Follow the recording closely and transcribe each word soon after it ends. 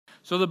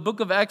So the book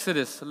of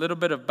Exodus, a little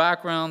bit of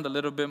background, a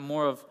little bit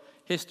more of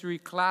history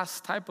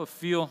class type of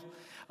feel.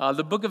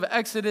 The book of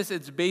Exodus,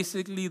 it's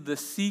basically the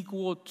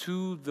sequel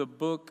to the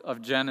book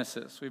of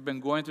Genesis. We've been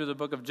going through the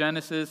book of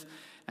Genesis,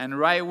 and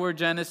right where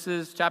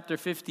Genesis chapter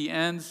 50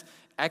 ends,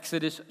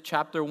 Exodus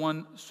chapter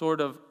 1 sort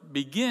of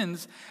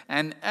begins.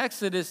 And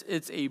Exodus,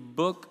 it's a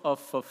book of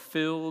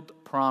fulfilled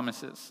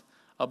promises.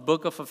 A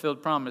book of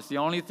fulfilled promise. The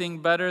only thing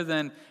better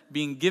than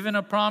being given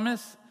a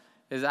promise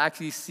is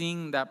actually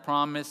seeing that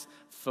promise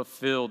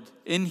fulfilled.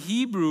 In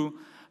Hebrew,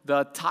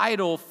 the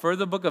title for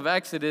the book of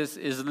Exodus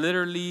is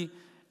literally,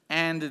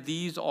 "And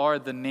these are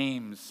the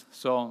names."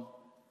 So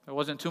there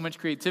wasn't too much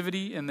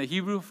creativity in the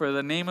Hebrew for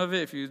the name of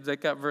it. If you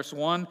look at verse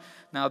 1,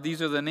 now these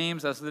are the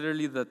names. That's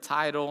literally the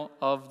title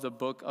of the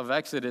book of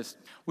Exodus.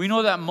 We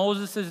know that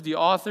Moses is the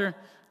author.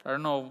 I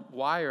don't know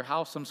why or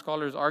how some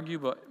scholars argue,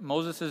 but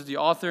Moses is the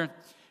author.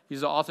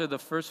 He's the author of the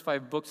first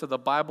 5 books of the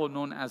Bible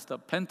known as the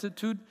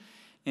Pentateuch.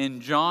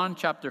 In John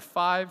chapter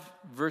 5,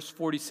 verse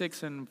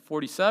 46 and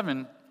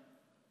 47,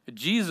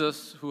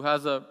 Jesus, who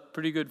has a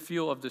pretty good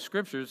feel of the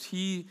scriptures,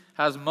 he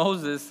has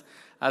Moses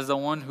as the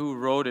one who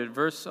wrote it.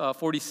 Verse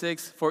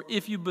 46, "For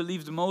if you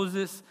believed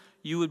Moses,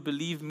 you would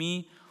believe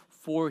me,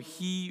 for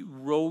he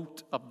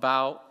wrote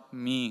about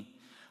me.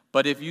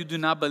 But if you do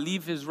not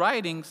believe his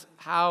writings,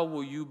 how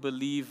will you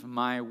believe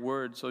my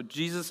word?" So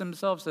Jesus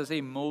himself says,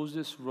 hey,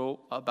 Moses wrote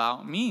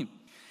about me.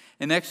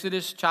 In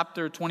Exodus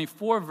chapter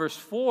 24, verse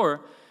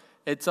 4,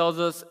 it tells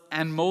us,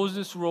 "And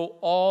Moses wrote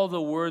all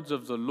the words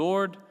of the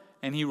Lord,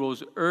 and he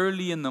rose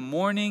early in the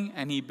morning,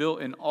 and he built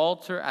an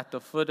altar at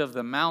the foot of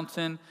the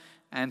mountain,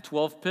 and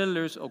 12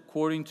 pillars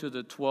according to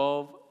the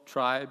 12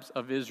 tribes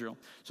of Israel."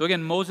 So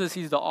again, Moses,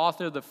 he's the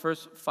author of the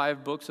first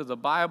 5 books of the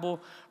Bible,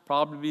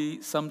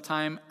 probably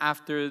sometime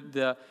after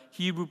the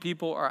Hebrew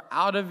people are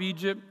out of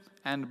Egypt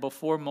and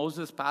before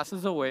Moses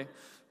passes away,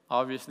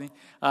 obviously.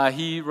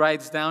 He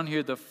writes down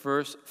here the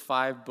first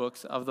 5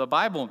 books of the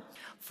Bible.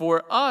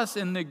 For us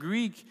in the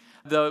Greek,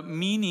 the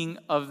meaning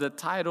of the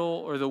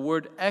title or the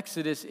word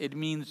Exodus, it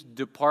means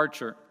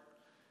departure.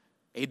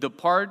 A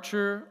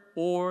departure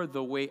or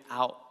the way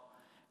out.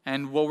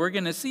 And what we're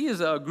going to see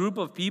is a group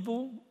of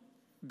people,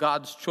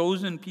 God's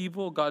chosen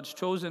people, God's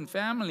chosen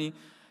family,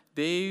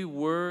 they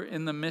were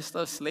in the midst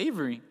of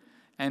slavery.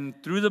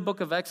 And through the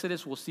book of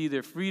Exodus, we'll see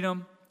their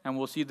freedom and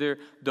we'll see their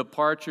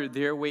departure,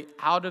 their way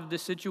out of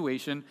this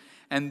situation.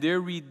 And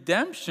their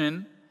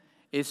redemption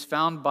is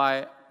found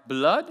by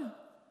blood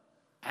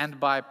and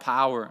by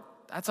power.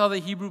 That's how the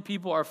Hebrew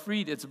people are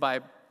freed. It's by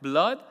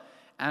blood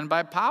and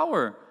by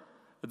power.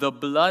 The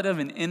blood of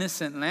an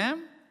innocent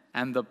lamb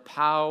and the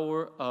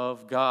power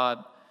of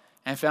God.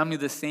 And family,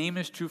 the same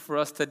is true for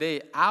us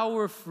today.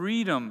 Our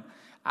freedom,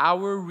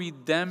 our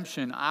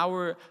redemption,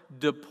 our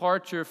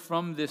departure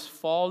from this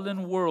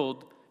fallen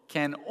world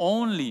can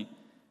only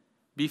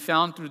be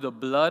found through the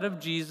blood of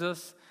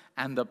Jesus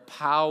and the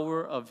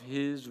power of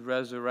his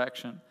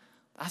resurrection.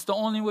 That's the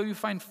only way we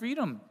find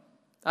freedom.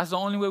 That's the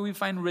only way we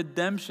find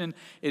redemption.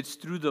 It's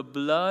through the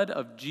blood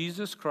of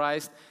Jesus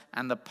Christ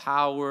and the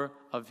power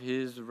of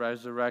his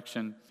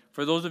resurrection.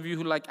 For those of you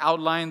who like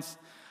outlines,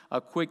 a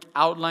quick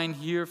outline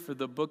here for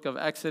the book of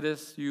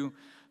Exodus, you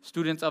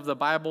students of the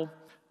Bible.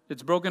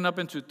 It's broken up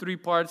into 3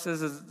 parts.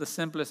 This is the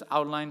simplest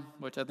outline,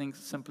 which I think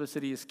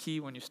simplicity is key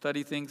when you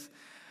study things.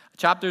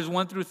 Chapters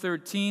 1 through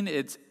 13,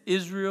 it's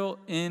Israel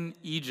in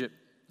Egypt.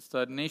 It's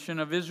the nation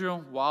of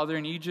Israel while they're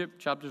in Egypt,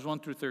 chapters 1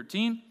 through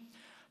 13.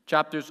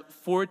 Chapters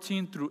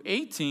 14 through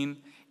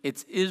 18,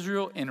 it's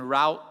Israel en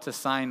route to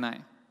Sinai.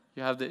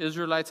 You have the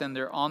Israelites and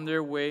they're on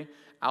their way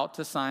out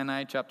to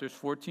Sinai, chapters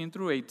 14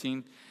 through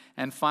 18.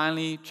 And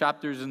finally,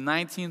 chapters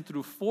 19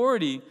 through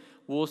 40,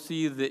 we'll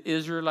see the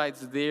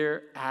Israelites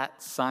there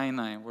at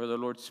Sinai, where the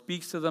Lord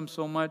speaks to them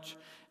so much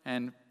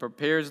and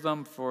prepares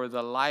them for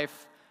the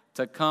life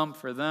to come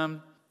for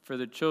them, for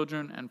their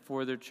children, and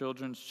for their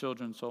children's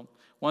children. So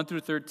 1 through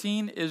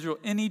 13, Israel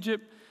in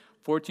Egypt.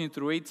 14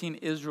 through 18,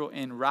 Israel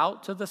en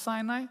route to the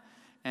Sinai.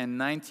 And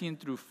 19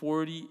 through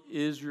 40,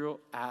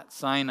 Israel at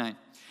Sinai.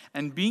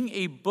 And being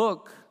a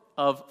book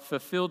of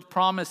fulfilled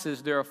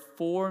promises, there are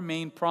 4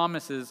 main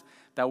promises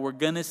that we're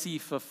going to see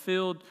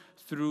fulfilled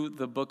through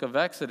the book of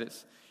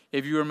Exodus.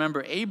 If you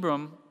remember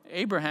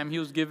Abraham, he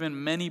was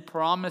given many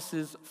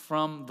promises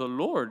from the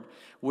Lord,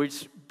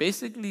 which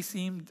basically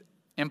seemed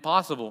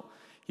impossible.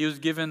 He was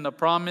given the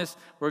promise.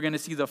 We're going to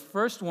see the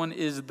first one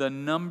is the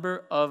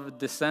number of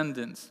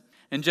descendants.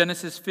 In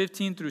Genesis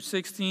 15 through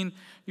 16,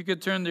 you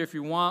could turn there if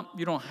you want.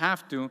 You don't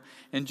have to.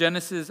 In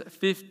Genesis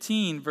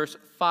 15, verse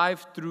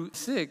 5 through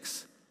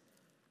 6,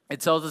 it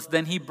tells us,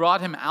 "Then he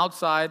brought him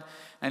outside,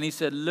 and he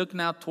said, 'Look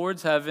now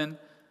towards heaven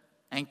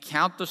and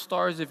count the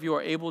stars if you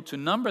are able to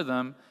number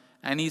them.'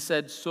 And he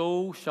said,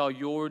 'So shall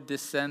your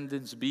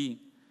descendants be.'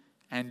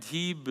 And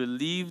he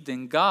believed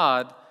in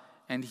God,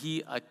 and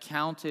he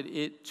accounted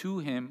it to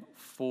him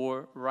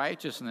for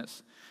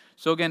righteousness."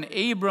 So again,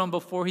 Abram,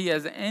 before he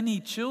has any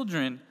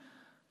children,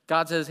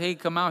 God says, "Hey,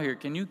 come out here.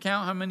 Can you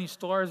count how many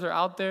stars are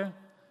out there?"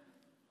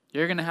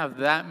 You're going to have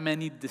that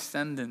many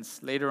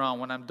descendants later on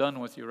when I'm done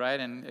with you, right?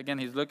 And again,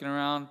 he's looking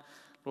around.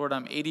 Lord,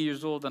 I'm 80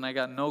 years old and I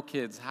got no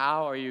kids.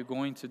 How are you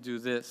going to do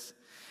this?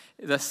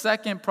 The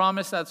second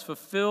promise that's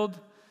fulfilled,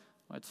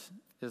 which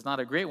is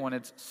not a great one,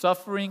 it's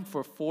suffering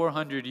for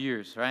 400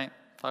 years, right?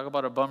 Talk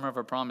about a bummer of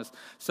a promise.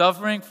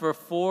 Suffering for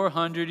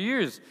 400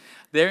 years.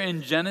 There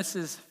in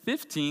Genesis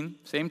 15,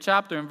 same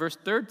chapter, in verse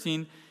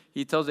 13,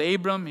 he tells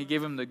Abram, he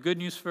gave him the good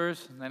news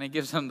first, and then he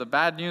gives him the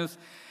bad news.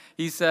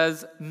 He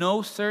says,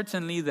 know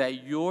certainly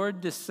that your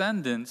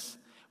descendants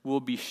will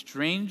be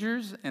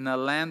strangers in a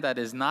land that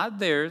is not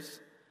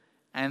theirs,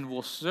 and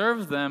will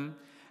serve them,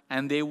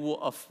 and they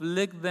will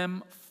afflict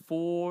them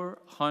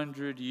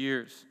 400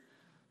 years.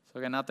 So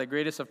again, not the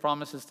greatest of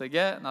promises to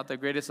get, not the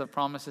greatest of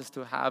promises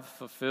to have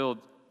fulfilled.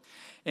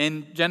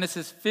 In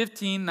Genesis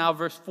 15, now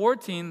verse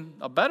 14,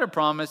 a better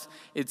promise,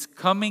 it's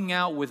coming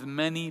out with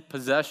many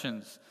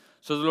possessions.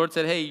 So the Lord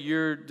said, hey,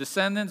 your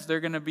descendants, they're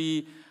going to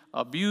be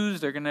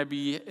abused, they're going to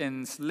be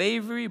in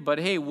slavery, but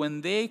hey,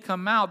 when they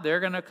come out, they're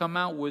going to come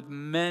out with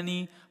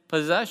many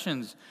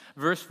possessions.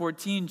 Verse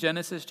 14,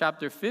 Genesis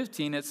chapter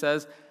 15, it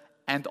says,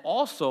 and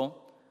also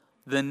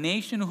the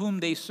nation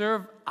whom they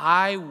serve,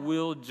 I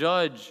will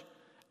judge.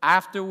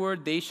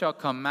 Afterward, they shall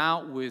come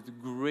out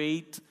with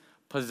great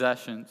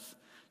possessions.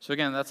 So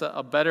again, that's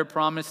a better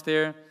promise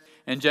there.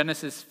 In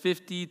Genesis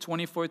 50,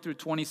 24 through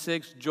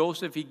 26,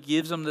 Joseph, he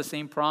gives them the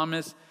same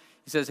promise.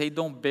 He says, hey,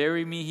 don't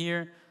bury me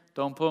here.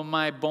 Don't put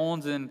my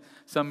bones in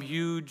some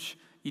huge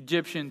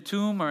Egyptian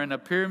tomb or in a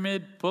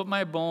pyramid. Put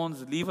my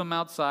bones, leave them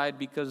outside,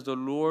 because the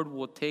Lord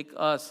will take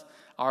us,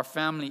 our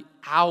family,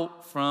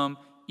 out from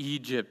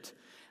Egypt.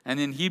 And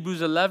in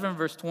Hebrews 11,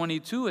 verse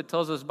 22, it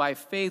tells us, by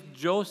faith,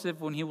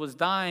 Joseph, when he was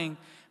dying,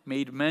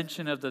 made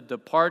mention of the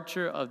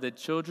departure of the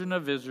children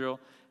of Israel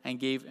and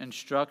gave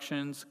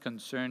instructions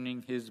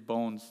concerning his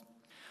bones.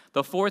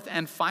 The fourth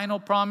and final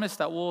promise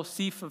that we'll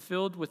see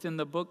fulfilled within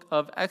the book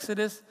of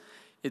Exodus,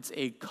 it's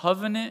a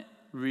covenant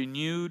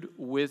renewed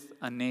with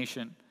a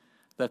nation.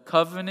 The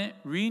covenant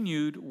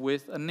renewed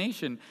with a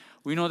nation.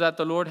 We know that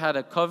the Lord had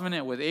a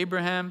covenant with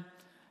Abraham.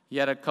 He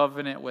had a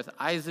covenant with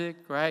Isaac,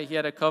 right? He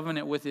had a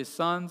covenant with his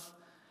sons.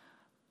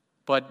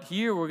 But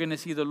here we're going to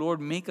see the Lord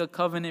make a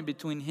covenant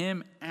between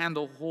him and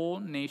the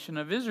whole nation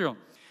of Israel.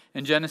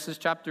 In Genesis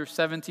chapter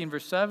 17,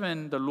 verse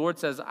 7, the Lord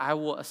says, I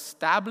will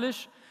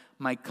establish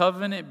my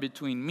covenant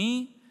between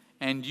me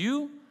and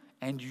you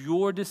and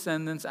your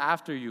descendants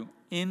after you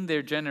in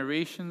their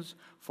generations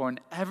for an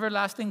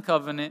everlasting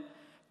covenant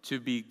to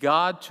be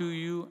God to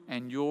you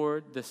and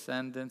your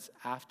descendants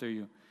after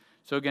you.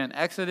 So again,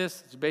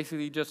 Exodus is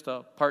basically just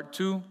a part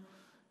 2.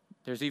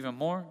 There's even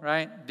more,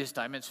 right? This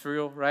time it's for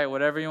real, right?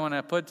 Whatever you want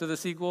to put to the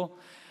sequel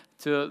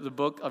to the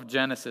book of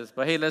Genesis.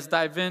 But hey, let's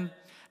dive in.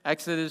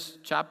 Exodus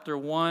chapter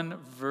 1,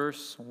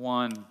 verse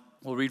 1.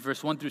 We'll read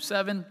verse 1 through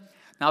 7.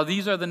 Now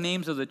these are the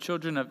names of the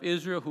children of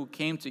Israel who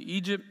came to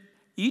Egypt.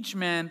 Each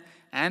man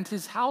and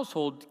his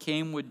household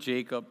came with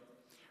Jacob.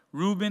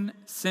 Reuben,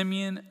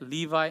 Simeon,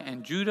 Levi,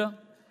 and Judah.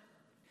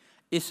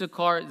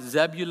 Issachar,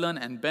 Zebulun,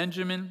 and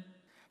Benjamin.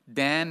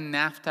 Dan,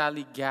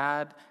 Naphtali,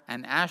 Gad,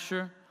 and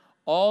Asher.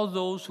 All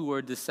those who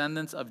were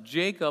descendants of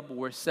Jacob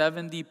were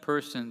 70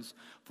 persons,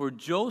 for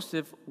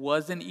Joseph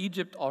was in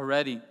Egypt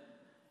already.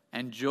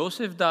 And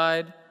Joseph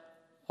died,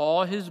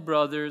 all his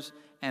brothers,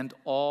 and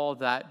all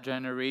that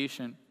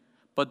generation.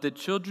 But the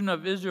children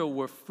of Israel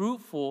were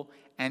fruitful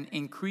and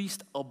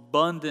increased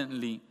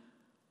abundantly,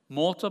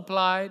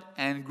 multiplied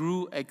and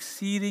grew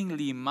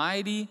exceedingly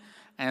mighty,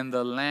 and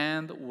the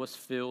land was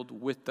filled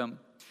with them.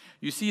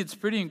 You see, it's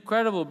pretty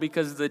incredible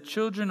because the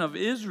children of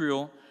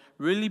Israel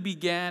really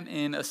began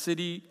in a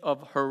city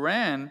of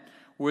Haran,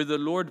 where the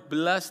Lord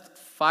blessed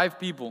 5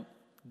 people: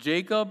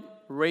 Jacob,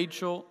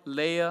 Rachel,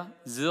 Leah,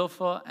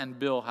 Zilpah, and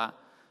Bilhah.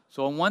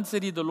 So in one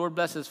city, the Lord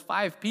blesses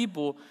 5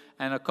 people,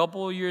 and a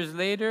couple of years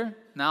later,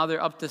 now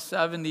they're up to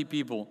 70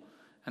 people.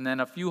 And then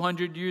a few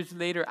hundred years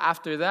later,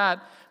 after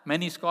that,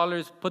 many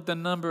scholars put the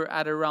number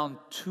at around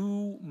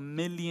 2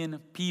 million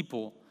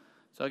people.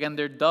 So again,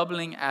 they're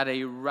doubling at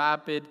a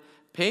rapid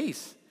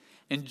pace.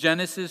 In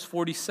Genesis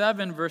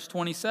 47, verse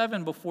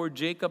 27, before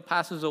Jacob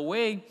passes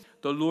away,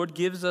 the Lord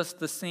gives us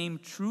the same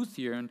truth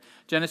here. In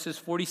Genesis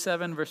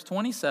 47, verse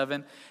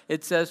 27,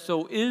 it says,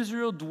 so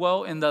Israel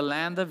dwelt in the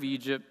land of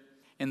Egypt,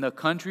 in the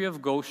country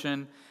of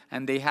Goshen,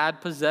 and they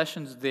had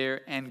possessions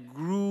there and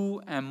grew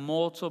and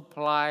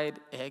multiplied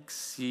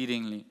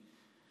exceedingly.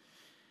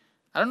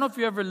 I don't know if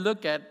you ever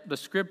look at the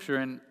scripture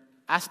and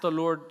ask the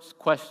Lord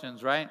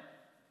questions, right?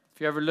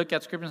 If you ever look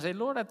at scripture and say,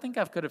 Lord, I think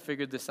I could have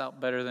figured this out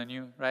better than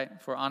you, right?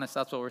 If we're honest,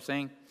 that's what we're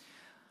saying.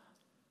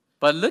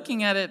 But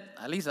looking at it,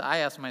 at least I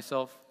ask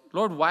myself,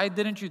 Lord, why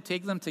didn't you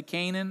take them to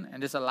Canaan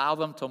and just allow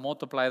them to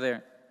multiply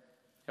there?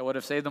 It would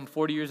have saved them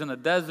 40 years in the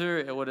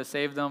desert. It would have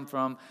saved them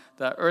from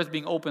the earth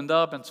being opened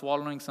up and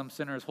swallowing some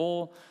sinners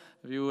whole.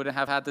 You wouldn't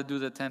have had to do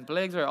the 10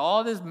 plagues or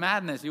all this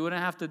madness you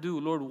wouldn't have to do.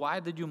 Lord,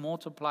 why did you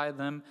multiply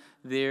them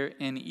there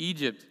in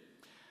Egypt?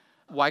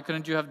 Why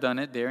couldn't you have done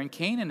it there in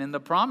Canaan, in the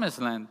promised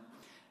land?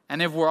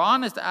 And if we're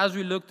honest, as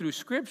we look through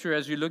Scripture,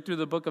 as we look through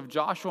the book of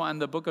Joshua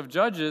and the book of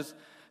Judges,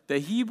 the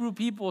Hebrew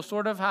people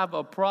sort of have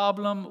a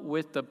problem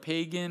with the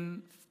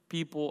pagan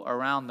people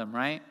around them,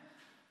 right?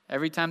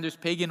 Every time there's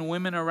pagan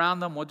women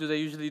around them, what do they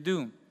usually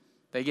do?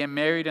 They get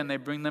married and they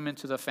bring them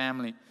into the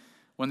family.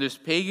 When there's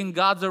pagan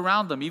gods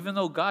around them, even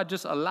though God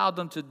just allowed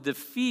them to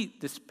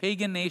defeat this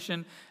pagan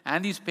nation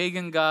and these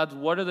pagan gods,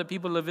 what are the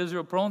people of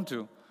Israel prone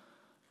to?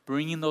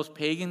 Bringing those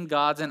pagan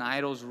gods and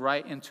idols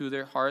right into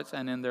their hearts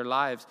and in their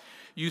lives.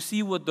 You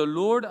see, what the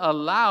Lord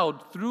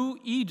allowed through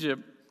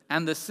Egypt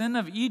and the sin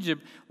of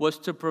Egypt was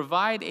to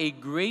provide a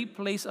great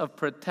place of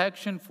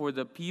protection for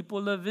the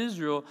people of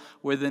Israel,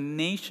 where the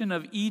nation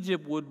of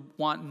Egypt would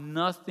want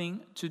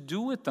nothing to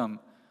do with them.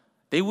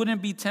 They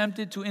wouldn't be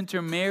tempted to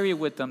intermarry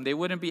with them. They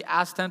wouldn't be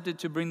as tempted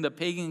to bring the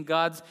pagan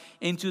gods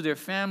into their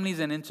families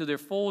and into their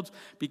folds,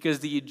 because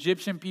the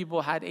Egyptian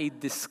people had a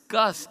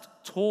disgust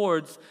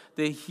towards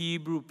the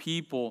Hebrew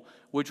people,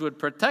 which would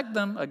protect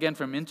them, again,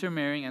 from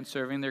intermarrying and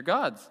serving their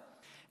gods.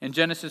 In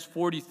Genesis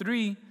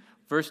 43,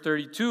 verse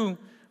 32,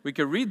 we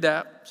could read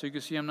that so you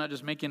can see I'm not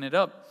just making it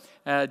up.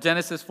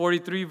 Genesis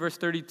 43, verse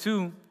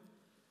 32,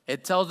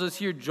 it tells us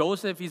here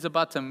Joseph, he's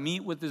about to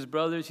meet with his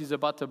brothers. He's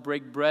about to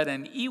break bread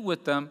and eat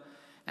with them.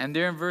 And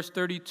there in verse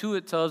 32,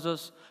 it tells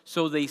us,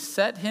 so they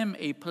set him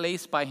a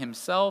place by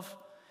himself,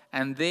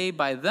 and they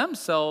by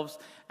themselves,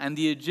 and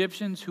the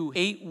Egyptians who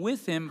ate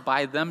with him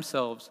by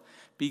themselves,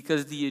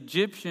 because the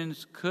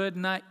Egyptians could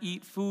not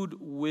eat food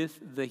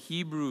with the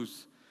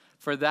Hebrews,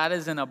 for that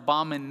is an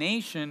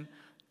abomination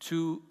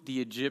to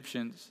the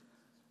Egyptians.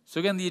 So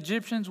again, the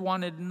Egyptians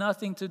wanted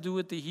nothing to do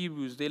with the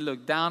Hebrews. They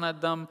looked down at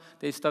them.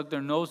 They stuck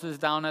their noses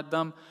down at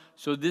them.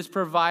 So this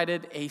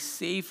provided a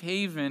safe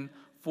haven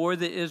for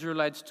the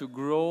Israelites to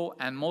grow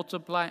and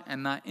multiply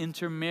and not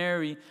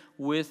intermarry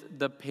with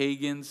the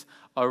pagans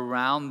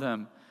around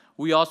them.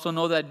 We also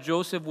know that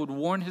Joseph would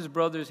warn his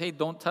brothers, hey,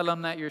 don't tell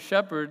them that you're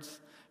shepherds,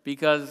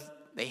 because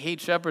they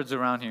hate shepherds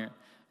around here.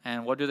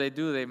 And what do?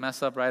 They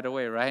mess up right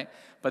away, right?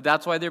 But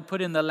that's why they're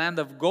put in the land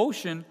of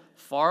Goshen,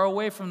 far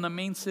away from the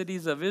main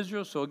cities of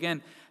Israel. So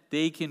again,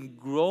 they can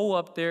grow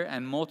up there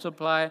and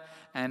multiply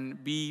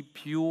and be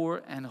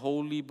pure and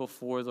holy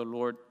before the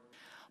Lord.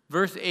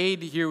 Verse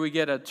 8, here we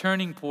get a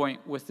turning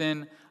point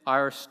within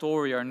our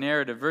story, our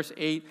narrative. Verse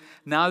 8,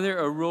 now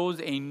there arose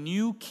a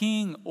new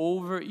king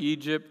over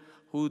Egypt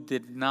who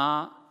did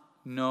not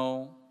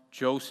know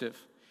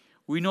Joseph.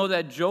 We know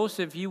that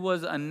Joseph, he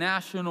was a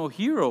national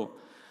hero.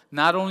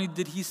 Not only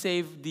did he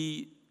save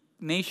the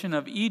nation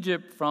of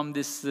Egypt from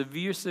this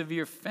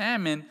severe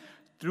famine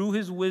through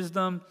his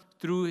wisdom,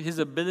 through his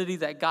ability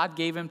that God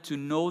gave him to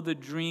know the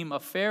dream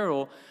of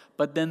Pharaoh,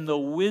 but then the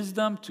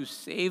wisdom to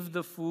save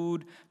the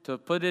food, to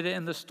put it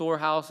in the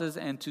storehouses,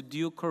 and to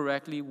deal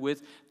correctly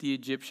with the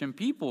Egyptian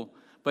people.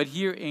 But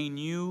here a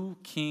new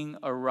king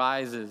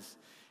arises.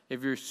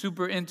 If you're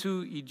super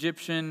into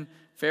Egyptian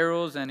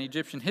pharaohs and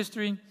Egyptian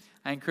history,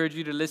 I encourage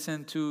you to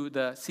listen to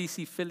the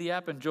CC Philly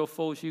app and Joe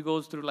Foe. She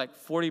goes through like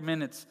 40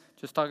 minutes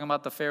just talking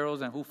about the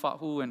pharaohs and who fought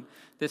who and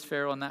this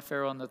pharaoh and that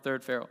pharaoh and the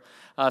third pharaoh.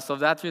 So if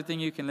that's your thing,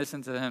 you can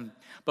listen to him.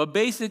 But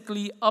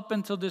basically, up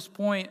until this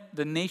point,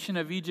 the nation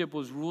of Egypt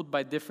was ruled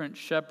by different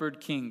shepherd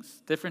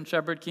kings.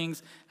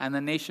 And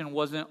the nation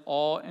wasn't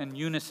all in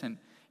unison.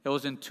 It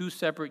was in two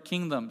separate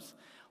kingdoms.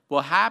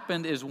 What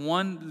happened is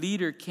one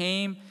leader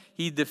came,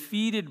 he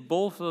defeated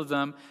both of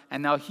them,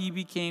 and now he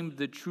became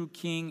the true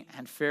king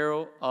and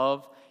pharaoh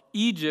of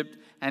Egypt.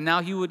 And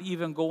now he would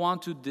even go on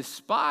to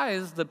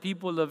despise the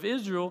people of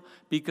Israel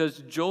because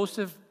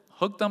Joseph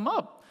hooked them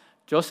up.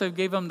 Joseph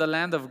gave them the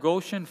land of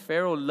Goshen.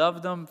 Pharaoh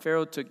loved them.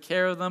 Pharaoh took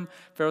care of them.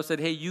 Pharaoh said,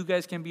 hey, you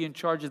guys can be in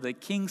charge of the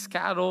king's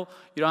cattle.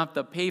 You don't have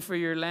to pay for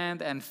your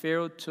land. And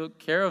Pharaoh took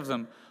care of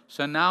them.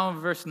 So now in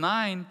verse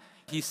 9,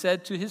 he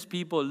said to his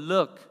people,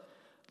 look,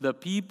 the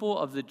people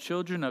of the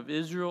children of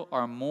Israel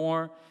are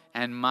more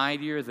and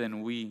mightier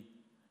than we.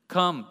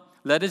 Come,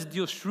 let us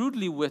deal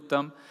shrewdly with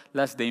them,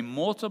 lest they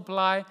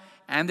multiply,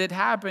 and it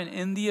happen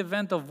in the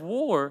event of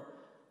war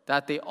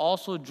that they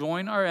also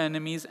join our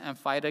enemies and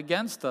fight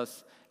against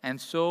us, and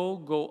so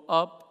go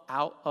up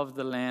out of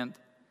the land.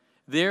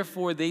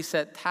 Therefore they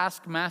set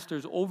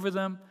taskmasters over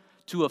them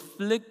to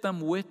afflict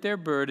them with their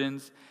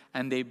burdens,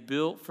 and they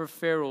built for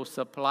Pharaoh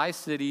supply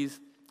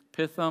cities,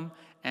 Pithom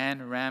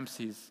and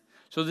Ramses.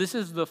 So this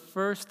is the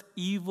first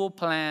evil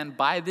plan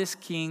by this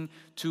king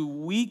to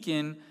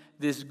weaken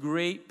this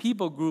great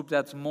people group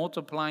that's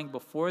multiplying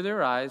before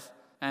their eyes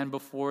and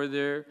before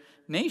their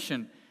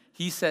nation.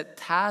 He set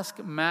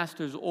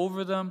taskmasters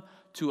over them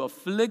to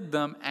afflict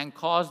them and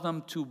cause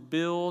them to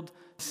build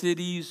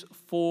cities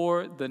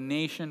for the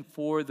nation,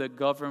 for the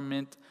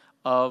government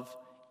of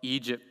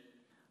Egypt.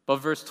 But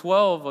verse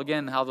 12,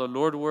 again, how the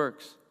Lord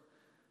works.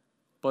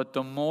 But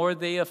the more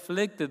they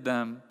afflicted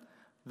them,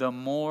 the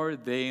more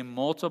they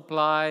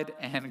multiplied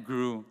and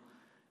grew,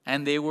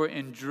 and they were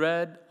in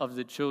dread of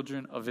the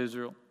children of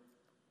Israel.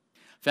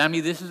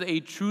 Family, this is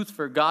a truth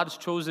for God's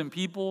chosen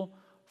people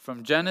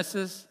from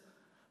Genesis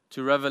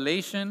to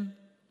Revelation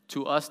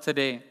to us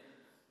today.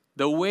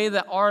 The way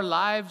that our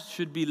lives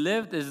should be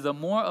lived is the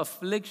more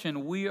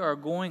affliction we are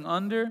going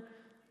under,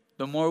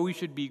 the more we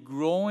should be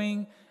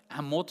growing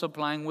and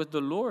multiplying with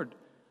the Lord.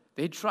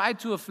 They tried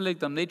to afflict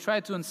them. They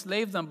tried to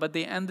enslave them, but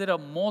they ended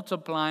up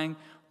multiplying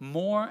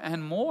more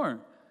and more.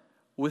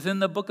 Within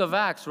the book of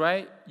Acts,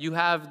 right, you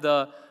have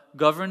the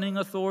governing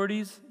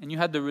authorities and you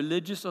had the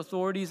religious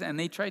authorities, and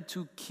they tried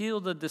to kill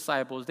the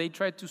disciples. They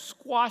tried to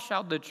squash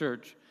out the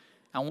church.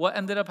 And what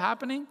ended up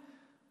happening?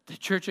 The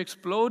church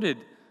exploded.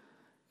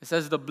 It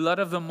says the blood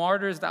of the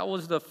martyrs, that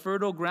was the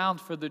fertile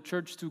ground for the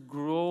church to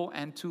grow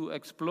and to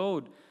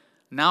explode.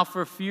 Now,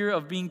 for fear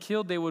of being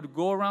killed, they would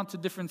go around to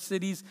different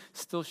cities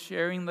still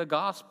sharing the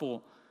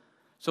gospel.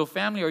 So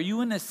family, are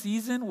you in a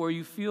season where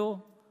you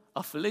feel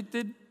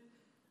afflicted?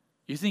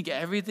 You think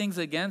everything's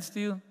against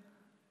you?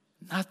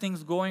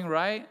 Nothing's going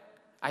right?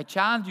 I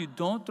challenge you,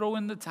 don't throw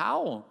in the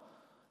towel.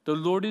 The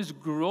Lord is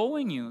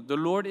growing you. The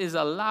Lord is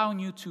allowing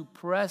you to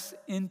press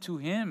into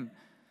Him.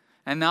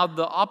 And now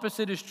the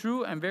opposite is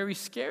true and very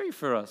scary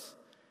for us.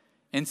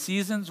 In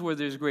seasons where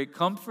there's great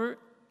comfort,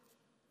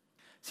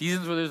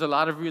 seasons where there's a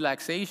lot of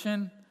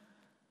relaxation,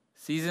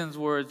 seasons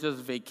where it's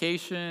just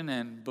vacation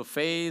and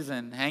buffets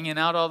and hanging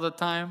out all the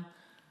time,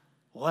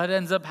 what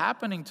ends up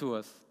happening to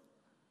us?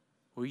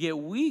 We get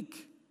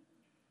weak.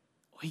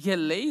 We get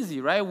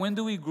lazy, right? When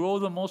do we grow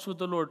the most with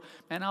the Lord?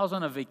 Man, I was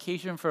on a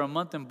vacation for a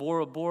month in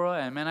Bora Bora,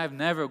 and man, I've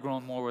never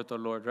grown more with the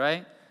Lord,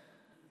 right?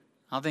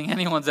 I don't think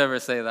anyone's ever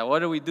say that. What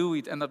do?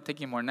 We end up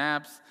taking more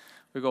naps.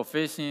 We go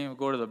fishing. We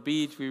go to the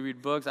beach. We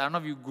read books. I don't know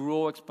if you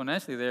grow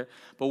exponentially there,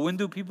 but when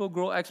do people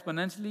grow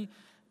exponentially?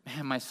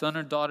 Man, my son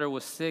or daughter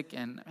was sick,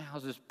 and man, I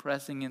was just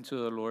pressing into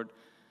the Lord.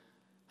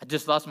 I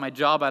just lost my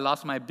job. I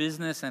lost my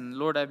business, and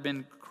Lord, I've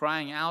been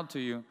crying out to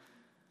you.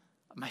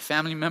 My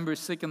family member is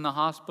sick in the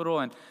hospital,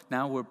 and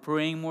now we're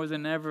praying more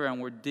than ever,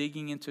 and we're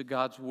digging into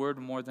God's word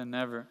more than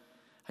ever.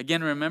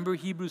 Again, remember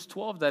Hebrews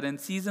 12, that in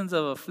seasons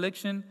of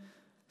affliction,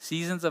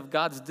 seasons of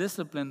God's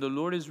discipline, the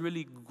Lord is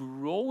really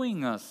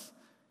growing us.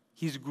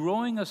 He's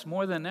growing us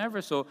more than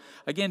ever. So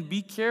again,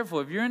 be careful.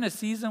 If you're in a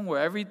season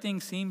where everything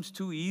seems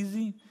too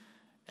easy,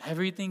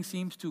 everything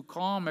seems too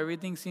calm,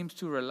 everything seems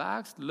too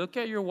relaxed, look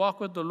at your walk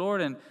with the Lord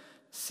and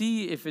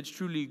see if it's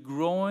truly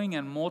growing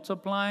and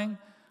multiplying,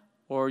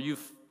 or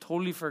you've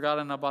totally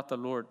forgotten about the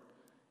Lord.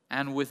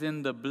 And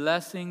within the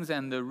blessings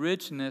and the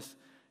richness,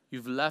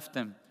 you've left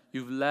Him.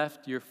 You've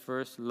left your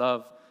first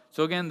love.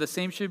 So again, the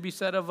same should be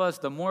said of us.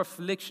 The more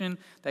affliction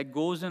that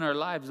goes in our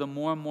lives, the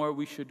more and more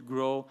we should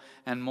grow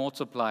and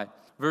multiply.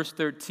 Verse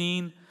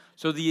 13,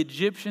 so the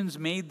Egyptians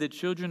made the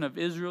children of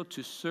Israel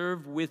to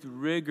serve with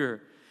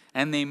rigor,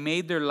 and they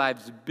made their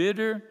lives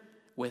bitter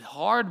with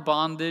hard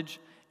bondage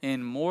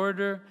in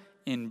mortar,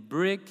 in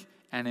brick,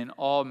 and in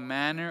all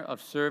manner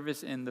of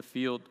service in the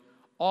field.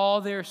 All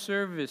their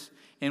service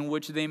in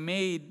which they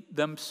made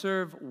them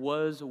serve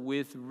was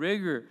with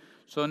rigor.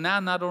 So now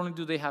not only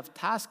do they have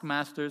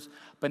taskmasters,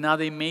 but now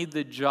they made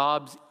the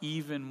jobs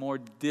even more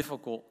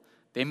difficult.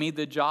 They made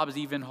the jobs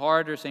even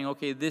harder, saying,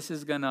 okay, this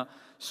is going to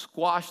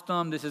squash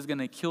them. This is going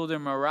to kill their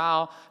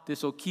morale.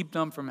 This will keep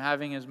them from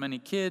having as many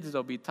kids.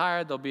 They'll be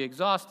tired. They'll be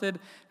exhausted.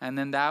 And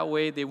then that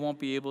way they won't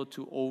be able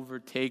to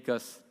overtake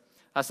us.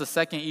 That's the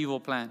second evil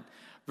plan.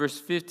 Verse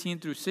 15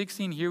 through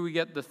 16, here we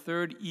get the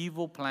third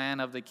evil plan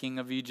of the king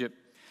of Egypt.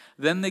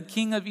 Then the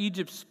king of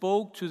Egypt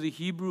spoke to the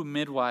Hebrew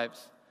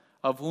midwives,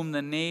 of whom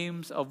the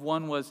names of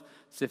one was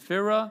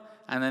Shiphrah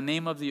and the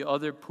name of the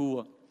other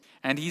Puah.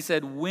 And he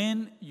said,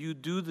 when you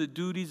do the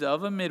duties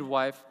of a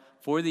midwife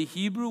for the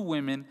Hebrew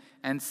women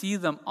and see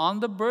them on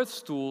the birth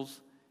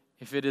stools,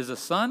 if it is a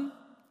son,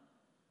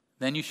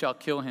 then you shall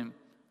kill him.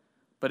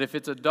 But if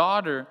it's a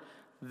daughter,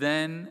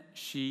 then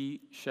she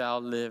shall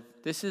live.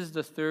 This is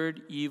the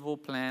third evil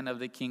plan of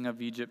the king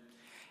of Egypt.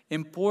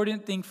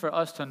 Important thing for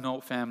us to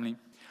note, family.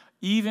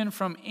 Even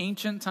from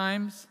ancient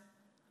times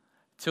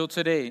till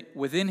today,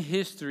 within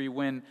history,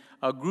 when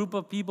a group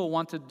of people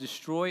want to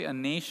destroy a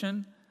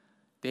nation,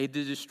 they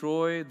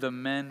destroy the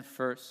men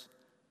first.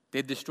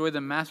 They destroy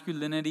the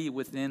masculinity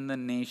within the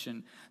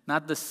nation.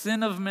 Not the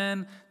sin of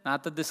men,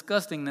 not the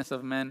disgustingness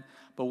of men,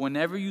 but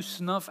whenever you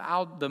snuff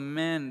out the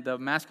men, the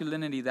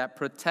masculinity, that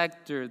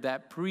protector,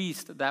 that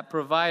priest, that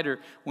provider,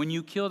 when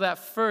you kill that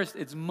first,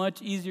 it's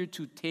much easier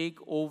to take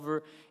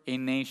over a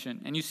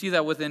nation. And you see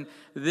that within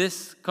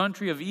this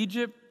country of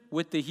Egypt,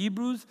 with the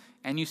Hebrews,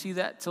 and you see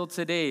that till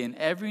today. In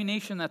every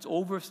nation that's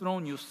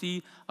overthrown, you'll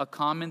see a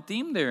common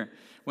theme there.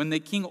 When the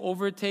king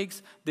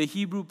overtakes the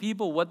Hebrew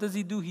people, what does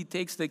he do? He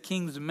takes the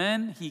king's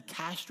men, he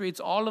castrates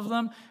all of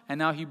them, and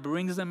now he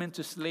brings them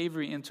into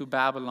slavery into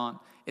Babylon.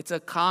 It's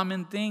a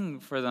common thing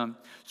for them.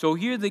 So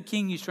here the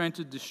king, he's trying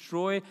to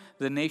destroy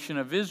the nation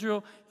of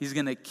Israel. He's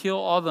going to kill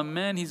all the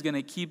men. He's going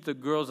to keep the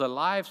girls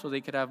alive so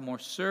they could have more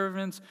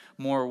servants,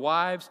 more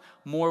wives,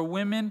 more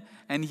women.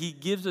 And he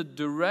gives a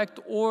direct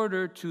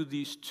order to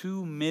these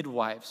two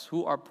midwives,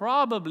 who are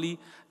probably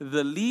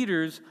the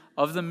leaders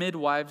of the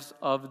midwives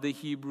of the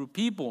Hebrew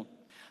people.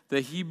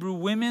 The Hebrew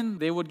women,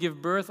 they would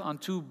give birth on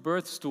two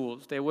birth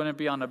stools. They wouldn't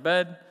be on a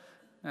bed.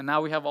 And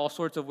now we have all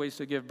sorts of ways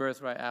to give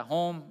birth, right? At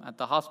home, at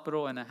the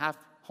hospital, in a half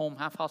home,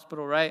 half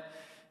hospital, right?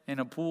 In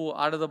a pool,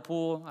 out of the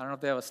pool. I don't know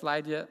if they have a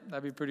slide yet.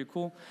 That'd be pretty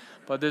cool.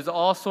 But there's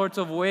all sorts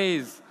of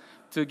ways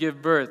to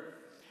give birth.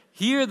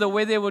 Here, the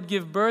way they would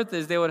give birth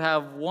is they would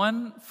have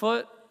one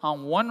foot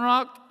on one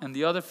rock and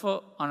the other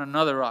foot on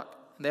another rock.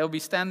 They would be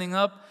standing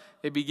up.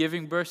 They'd be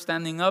giving birth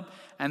standing up.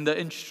 And the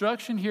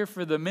instruction here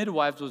for the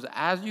midwives was,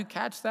 as you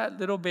catch that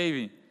little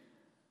baby,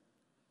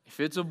 if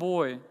it's a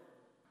boy,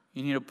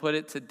 you need to put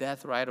it to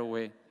death right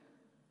away.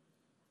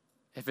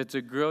 If it's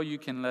a girl, you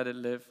can let it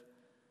live.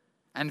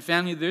 And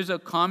family, there's a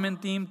common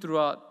theme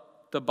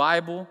throughout the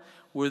Bible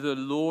where the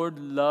Lord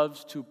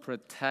loves to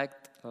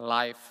protect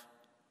life.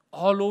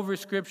 All over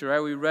Scripture, right?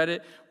 We read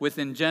it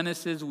within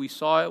Genesis. We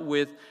saw it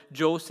with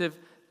Joseph.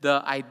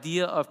 The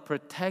idea of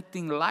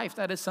protecting life,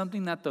 that is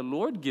something that the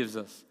Lord gives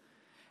us.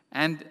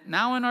 And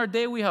now in our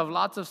day, we have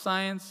lots of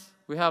science.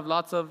 We have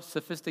lots of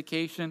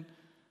sophistication.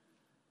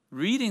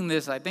 Reading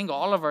this, I think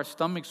all of our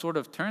stomachs sort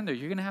of turn there.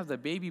 You're going to have the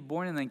baby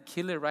born and then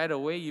kill it right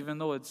away, even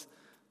though it's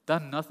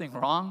done nothing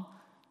wrong.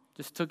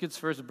 Just took its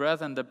first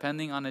breath, and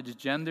depending on its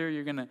gender,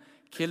 you're going to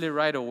kill it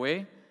right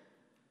away.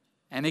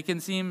 And it can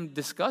seem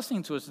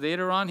disgusting to us.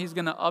 Later on, he's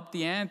going to up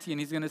the ante, and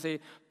he's going to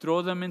say,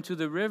 throw them into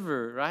the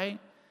river, right?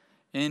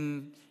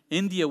 In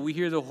India, we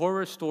hear the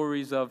horror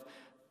stories of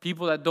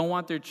people that don't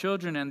want their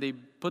children, and they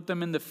put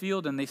them in the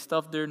field, and they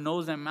stuff their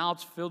nose and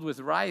mouths filled with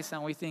rice.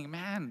 And we think,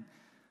 man,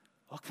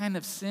 what kind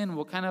of sin,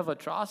 what kind of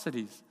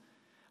atrocities?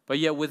 But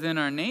yet within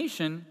our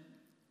nation,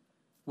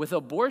 with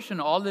abortion,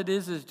 all it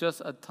is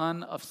just a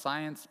ton of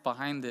science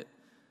behind it.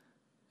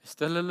 It's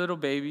still a little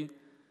baby.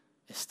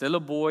 It's still a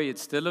boy.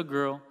 It's still a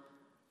girl.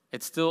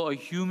 It's still a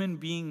human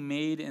being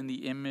made in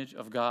the image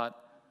of God.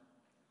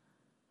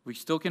 We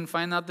still can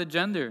find out the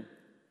gender.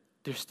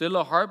 There's still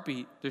a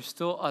heartbeat. There's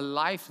still a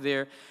life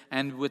there.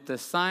 And with the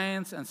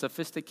science and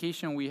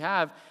sophistication we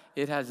have,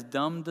 it has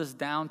dumbed us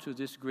down to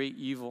this great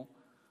evil.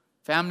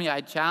 Family,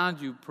 I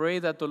challenge you, pray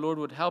that the Lord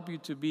would help you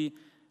to be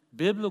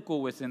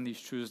biblical within these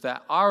truths,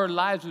 that our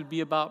lives would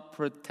be about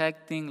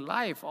protecting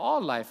life,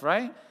 all life,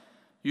 right?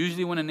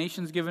 Usually when a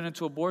nation's given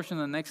into abortion,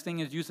 the next thing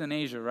is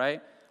euthanasia,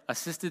 right?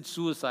 Assisted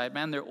suicide.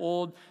 Man, they're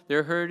old,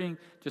 they're hurting,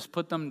 just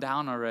put them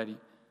down already.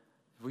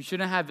 We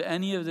shouldn't have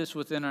any of this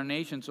within our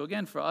nation. So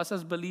again, for us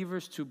as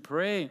believers to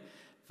pray,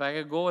 if I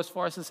could go as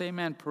far as to say,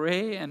 man,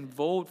 pray and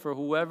vote for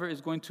whoever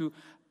is going to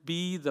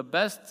be the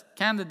best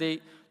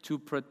candidate to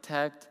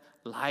protect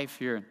life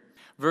here.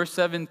 Verse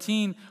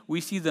 17,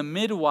 we see the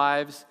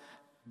midwives,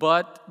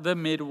 but the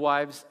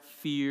midwives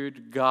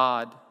feared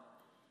God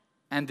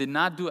and did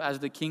not do as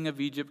the king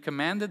of Egypt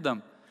commanded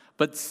them,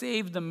 but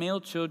saved the male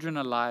children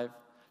alive.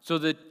 So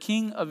the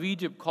king of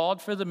Egypt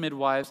called for the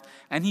midwives,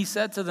 and he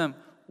said to them,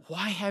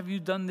 why have you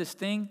done this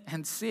thing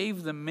and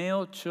saved the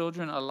male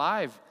children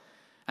alive?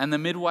 And the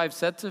midwife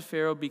said to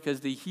Pharaoh,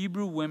 because the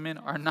Hebrew women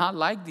are not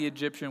like the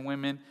Egyptian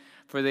women,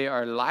 for they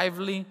are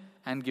lively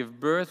and give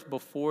birth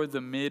before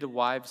the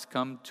midwives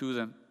come to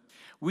them.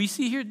 We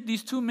see here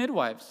these two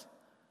midwives.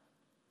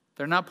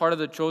 They're not part of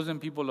the chosen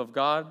people of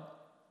God.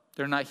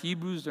 They're not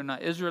Hebrews. They're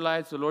not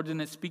Israelites. The Lord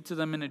didn't speak to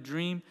them in a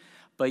dream.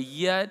 But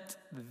yet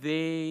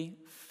they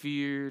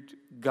feared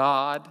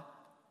God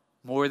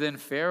more than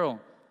Pharaoh,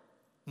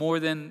 more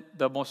than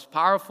the most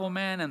powerful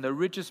man and the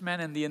richest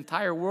man in the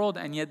entire world,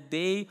 and yet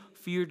they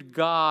feared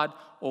God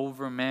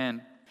over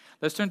man.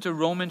 Let's turn to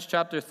Romans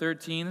chapter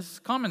 13. This is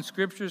common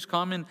scriptures,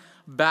 common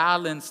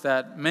balance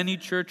that many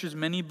churches,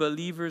 many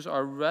believers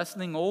are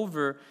wrestling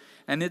over,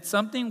 and it's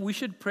something we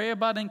should pray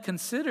about and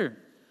consider.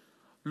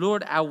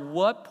 Lord, at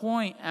what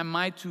point am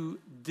I to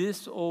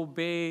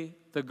disobey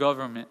the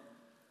government?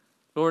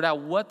 Lord, at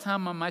what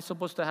time am I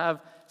supposed to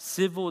have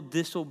civil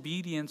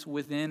disobedience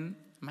within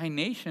my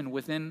nation,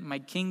 within my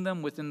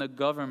kingdom, within the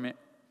government?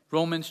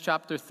 Romans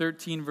chapter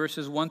 13,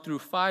 verses 1 through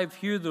 5.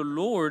 Here the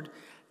Lord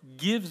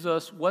gives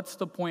us what's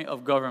the point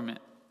of government.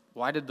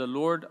 Why did the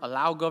Lord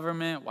allow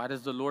government? Why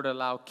does the Lord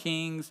allow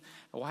kings?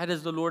 Why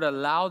does the Lord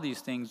allow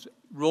these things?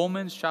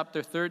 Romans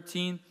chapter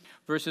 13,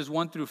 verses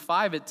 1 through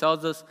 5, it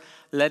tells us,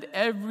 let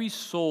every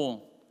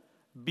soul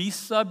be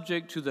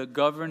subject to the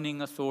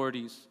governing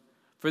authorities,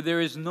 for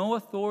there is no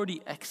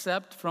authority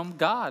except from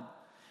God,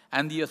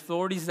 and the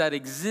authorities that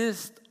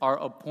exist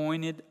are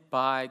appointed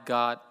by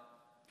God.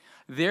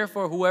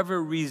 Therefore,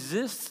 whoever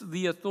resists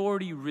the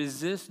authority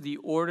resists the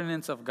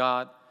ordinance of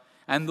God,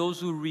 and those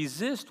who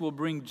resist will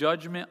bring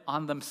judgment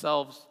on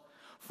themselves.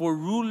 For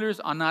rulers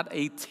are not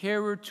a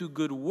terror to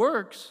good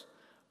works,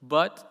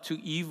 but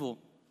to evil.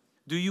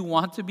 Do you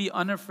want to be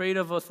unafraid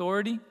of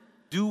authority?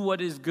 Do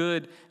what is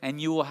good, and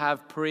you will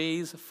have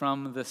praise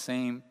from the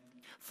same.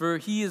 For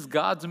he is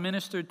God's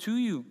minister to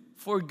you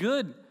for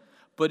good.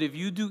 But if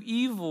you do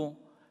evil,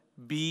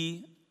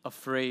 be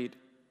afraid.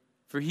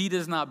 For he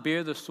does not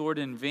bear the sword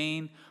in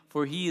vain,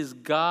 for he is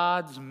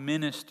God's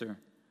minister,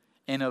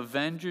 an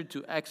avenger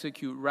to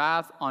execute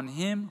wrath on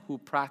him who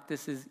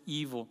practices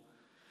evil.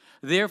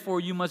 Therefore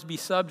you must be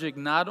subject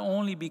not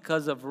only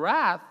because of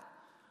wrath,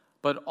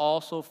 but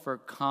also for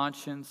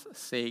conscience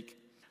sake.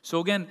 So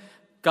again,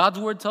 God's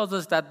word tells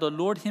us that the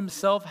Lord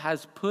himself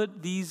has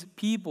put these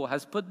people,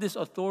 has put this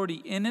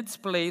authority in its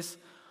place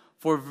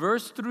for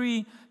verse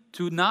 3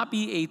 to not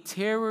be a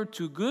terror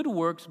to good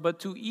works, but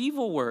to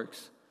evil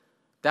works.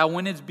 That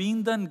when it's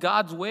being done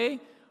God's way,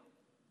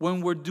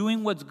 when we're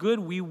doing what's good,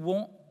 we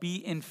won't be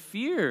in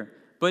fear.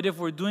 But if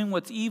we're doing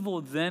what's evil,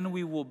 then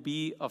we will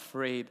be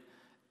afraid.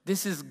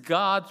 This is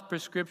God's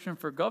prescription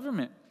for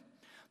government.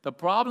 The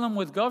problem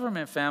with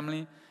government,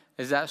 family,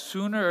 is that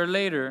sooner or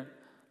later,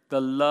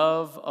 the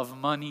love of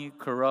money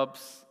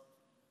corrupts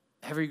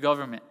every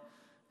government.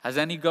 Has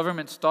any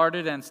government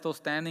started and still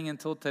standing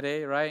until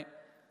today, right?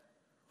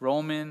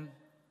 Roman,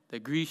 the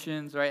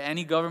Grecians, right?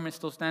 Any government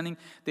still standing,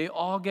 they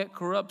all get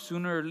corrupt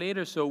sooner or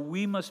later. So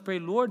we must pray,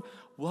 Lord,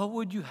 what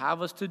would you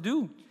have us to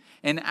do?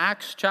 In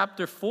Acts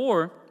chapter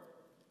 4,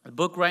 the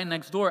book right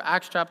next door,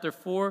 Acts chapter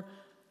 4,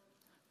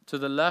 to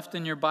the left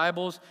in your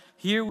Bibles,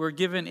 here we're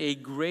given a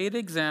great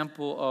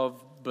example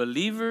of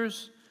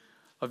believers,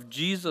 of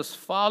Jesus'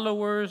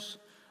 followers,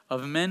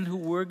 of men who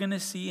we're going to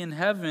see in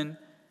heaven,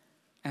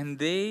 and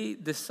they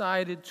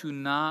decided to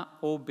not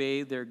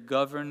obey their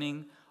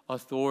governing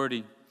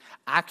authority.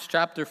 Acts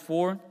chapter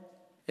 4,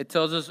 it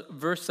tells us,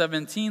 verse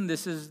 17,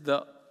 this is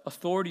the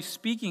authority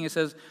speaking. It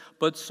says,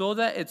 "But so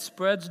that it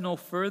spreads no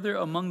further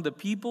among the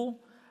people,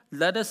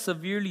 let us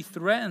severely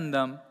threaten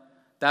them,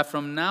 that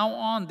from now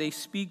on they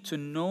speak to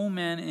no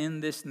man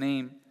in this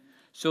name."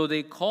 So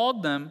they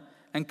called them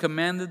and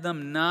commanded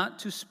them not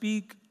to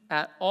speak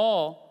at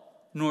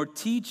all, nor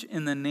teach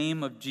in the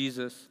name of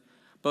Jesus.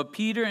 But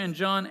Peter and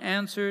John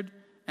answered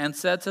and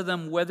said to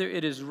them, "Whether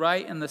it is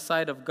right in the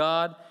sight of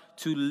God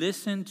to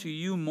listen to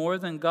you more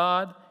than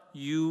God,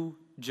 you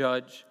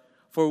judge.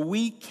 For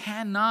we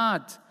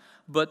cannot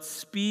but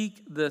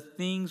speak the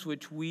things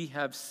which we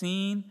have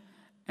seen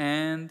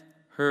and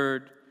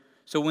heard."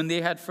 So when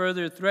they had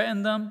further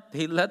threatened them,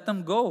 they let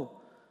them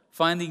go,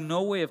 finding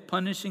no way of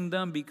punishing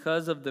them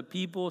because of the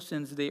people,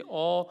 since they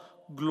all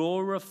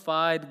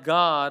glorified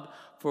God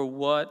for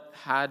what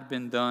had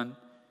been done.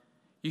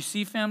 You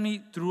see,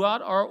 family,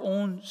 throughout our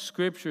own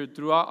scripture,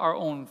 throughout our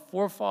own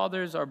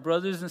forefathers, our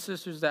brothers and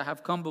sisters that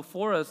have come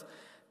before us,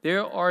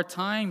 there are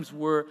times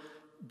where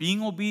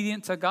being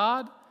obedient to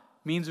God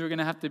means we're going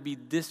to have to be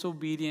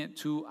disobedient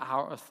to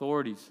our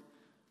authorities.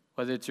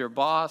 Whether it's your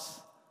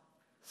boss,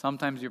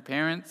 sometimes your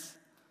parents,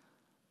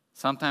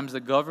 sometimes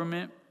the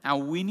government.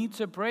 And we need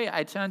to pray.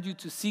 I challenge you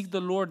to seek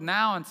the Lord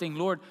now and saying,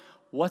 "Lord,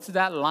 what's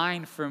that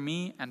line for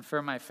me and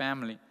for my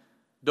family?"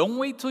 Don't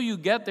wait till you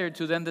get there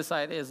to then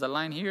decide, is the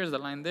line here, is the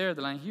line there,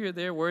 the line here,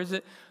 there, where is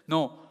it?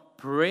 No,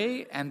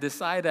 pray and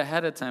decide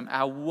ahead of time.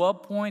 At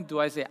what point do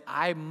I say,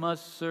 I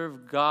must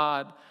serve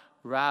God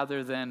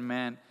rather than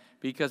man?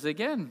 Because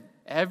again,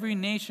 every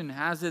nation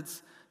has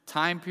its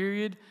time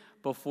period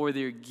before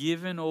they're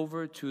given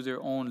over to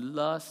their own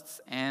lusts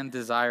and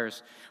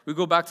desires. We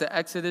go back to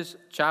Exodus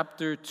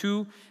chapter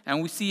 2,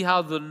 and we see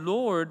how the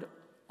Lord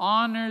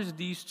honors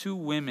these two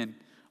women,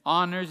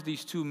 honors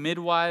these two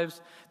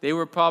midwives. They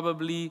were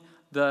probably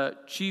the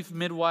chief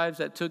midwives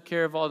that took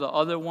care of all the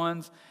other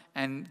ones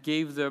and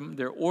gave them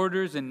their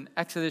orders. In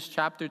Exodus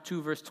chapter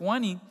 2, verse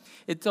 20,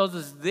 it tells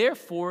us,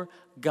 "Therefore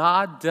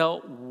God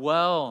dealt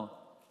well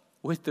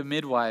with the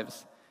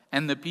midwives,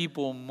 and the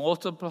people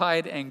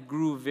multiplied and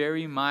grew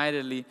very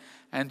mightily.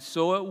 And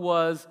so it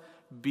was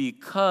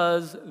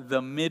because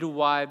the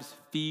midwives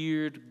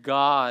feared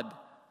God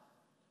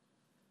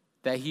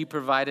that he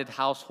provided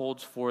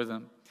households for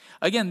them."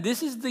 Again,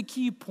 this is the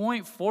key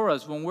point for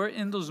us when we're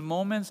in those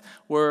moments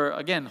where,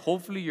 again,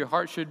 hopefully your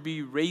heart should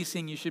be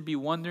racing, you should be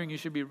wondering, you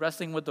should be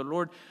wrestling with the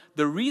Lord.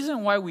 The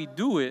reason why we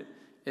do it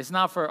is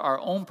not for our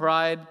own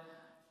pride.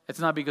 It's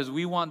not because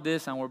we want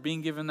this and we're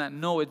being given that.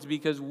 No, it's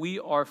because we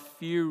are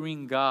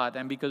fearing God.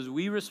 And because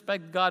we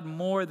respect God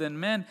more than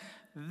men,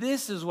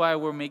 this is why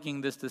we're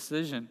making this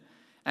decision.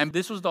 And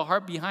this was the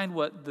heart behind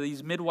what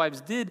these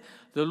midwives did.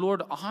 The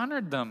Lord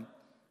honored them.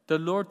 The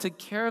Lord took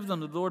care of them.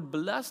 The Lord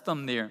blessed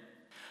them there.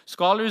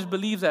 Scholars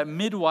believe that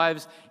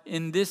midwives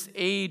in this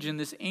age, in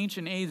this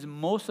ancient age,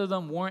 most of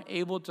them weren't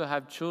able to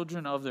have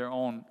children of their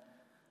own.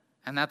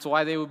 And that's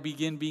why they would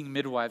begin being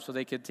midwives, so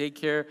they could take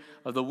care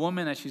of the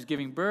woman as she's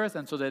giving birth,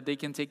 and so that they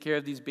can take care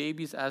of these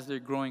babies as they're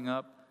growing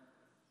up.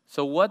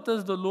 So what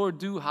does the Lord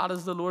do? How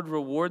does the Lord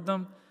reward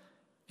them?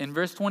 In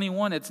verse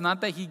 21, it's not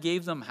that he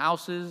gave them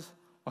houses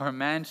or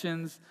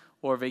mansions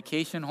or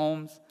vacation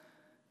homes.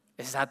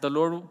 It's that the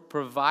Lord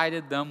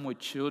provided them with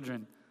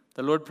children.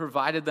 The Lord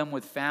provided them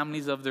with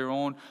families of their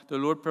own. The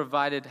Lord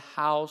provided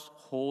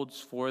households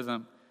for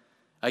them.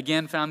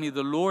 Again, family,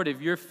 the Lord,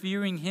 if you're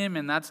fearing him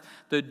and that's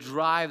the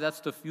drive, that's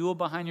the fuel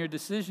behind your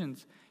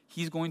decisions,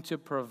 he's going to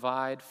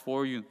provide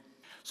for you.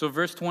 So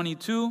verse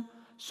 22,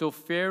 "So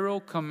Pharaoh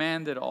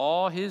commanded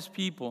all his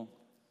people,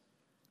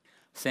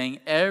 saying,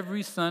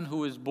 'Every son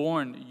who is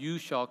born you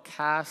shall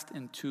cast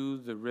into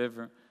the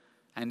river,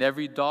 and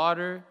every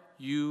daughter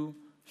you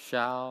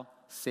shall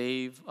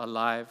save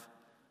alive.'"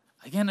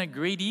 Again, a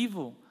great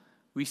evil.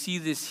 We see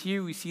this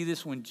here. We see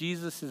this when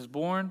Jesus is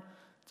born.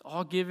 It's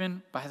all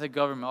given by the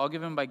government, all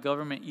given by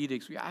government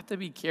edicts. We have to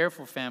be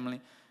careful, family.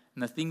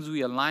 and the things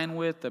we align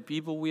with, the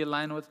people we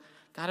align with.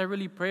 Got to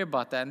really pray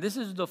about that. And this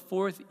is the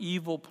fourth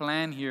evil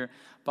plan here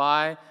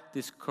by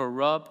this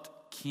corrupt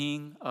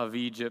king of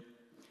Egypt.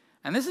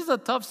 And this is a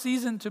tough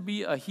season to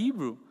be a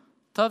Hebrew,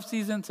 tough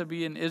season to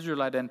be an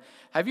Israelite. And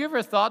have you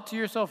ever thought to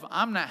yourself,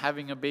 I'm not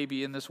having a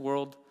baby in this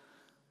world?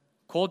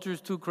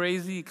 Culture's too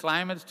crazy,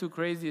 climate's too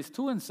crazy, it's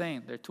too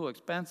insane, they're too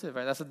expensive,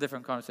 right? That's a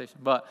different conversation.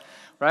 But,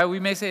 right,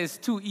 we may say it's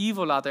too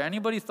evil out there.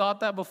 Anybody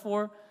thought that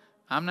before?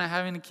 I'm not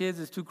having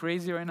kids, it's too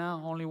crazy right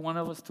now. Only one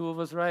of us, two of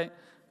us, right?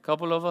 A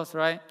couple of us,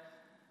 right?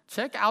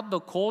 Check out the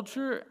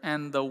culture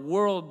and the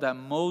world that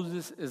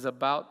Moses is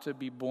about to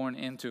be born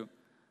into.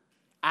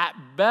 At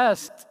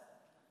best,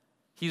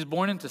 he's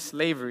born into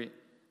slavery.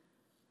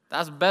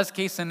 That's best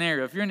case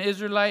scenario. If you're an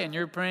Israelite and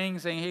you're praying,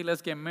 saying, hey,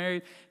 let's get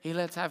married, hey,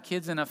 let's have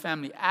kids in a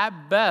family.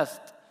 At best,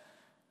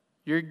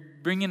 you're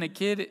bringing a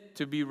kid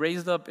to be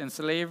raised up in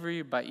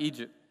slavery by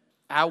Egypt.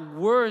 At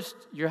worst,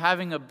 you're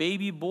having a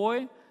baby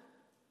boy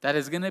that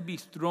is going to be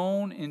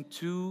thrown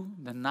into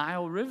the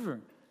Nile River.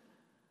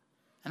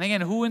 And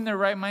again, who in their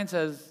right mind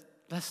says,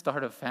 let's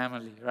start a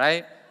family,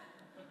 right?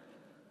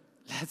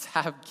 Let's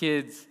have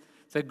kids.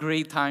 It's a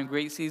great time,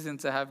 great season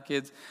to have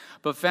kids.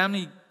 But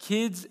family,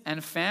 kids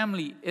and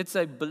family, it's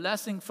a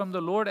blessing from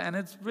the Lord, and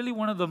it's really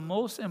one of the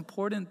most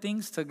important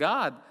things to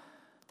God.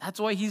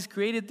 That's why he's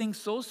created things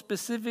so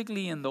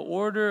specifically in the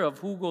order of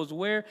who goes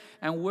where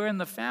and where in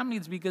the family.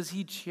 It's because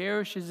he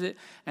cherishes it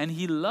and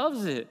he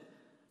loves it.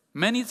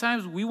 Many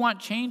times we want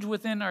change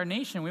within our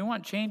nation. We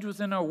want change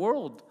within our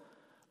world.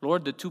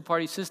 Lord, the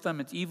two-party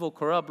system, it's evil,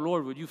 corrupt.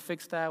 Lord, would you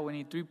fix that? We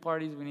need 3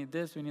 parties. We need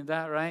this. We need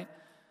that, right?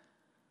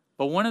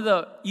 But one of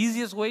the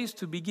easiest ways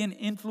to begin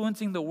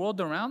influencing the world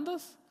around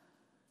us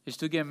is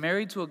to get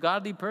married to a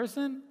godly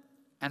person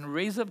and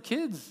raise up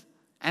kids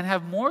and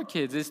have more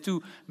kids. Is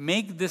to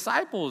make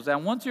disciples.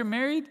 And once you're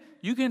married,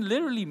 you can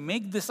literally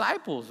make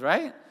disciples,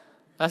 right?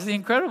 That's the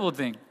incredible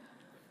thing.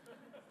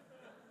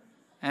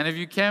 And if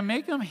you can't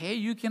make them, hey,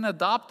 you can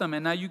adopt them.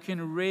 And now you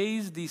can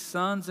raise these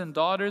sons and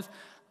daughters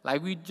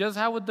like we just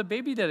had with the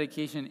baby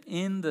dedication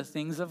in the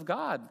things of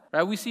God,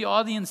 right? We see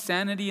all the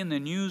insanity in the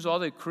news, all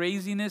the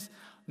craziness.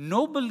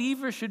 No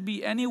believer should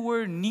be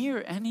anywhere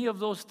near any of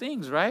those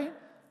things, right?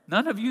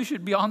 None of you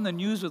should be on the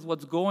news with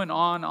what's going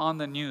on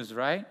the news,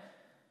 right?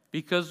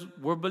 Because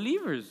we're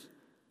believers.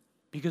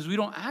 Because we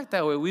don't act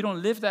that way. We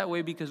don't live that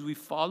way because we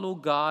follow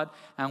God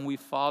and we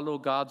follow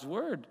God's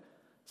word.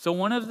 So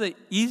one of the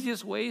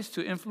easiest ways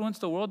to influence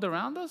the world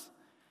around us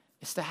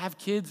is to have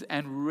kids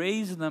and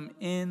raise them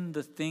in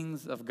the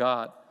things of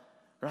God.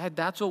 Right?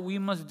 That's what we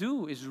must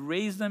do, is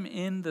raise them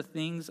in the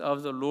things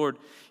of the Lord.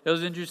 It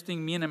was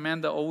interesting, me and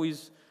Amanda we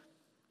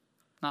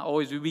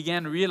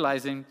began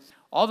realizing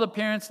all the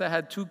parents that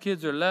had 2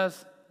 kids or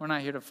less, we're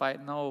not here to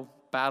fight, no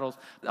battles.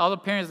 All the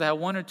parents that had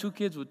 1 or 2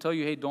 kids would tell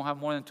you, hey, don't have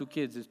more than 2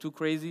 kids. It's too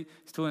crazy,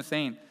 it's too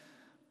insane.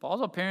 But all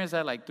the parents that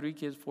had like 3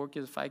 kids, 4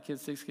 kids, 5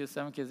 kids, 6 kids,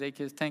 7 kids, 8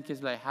 kids, 10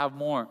 kids, like have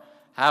more,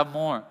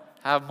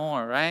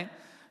 right?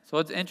 So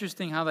it's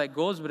interesting how that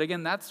goes. But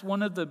again, that's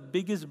one of the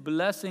biggest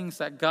blessings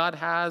that God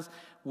has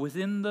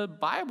within the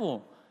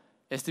Bible,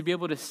 is to be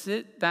able to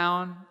sit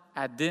down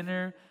at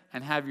dinner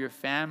and have your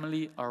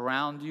family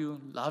around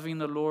you, loving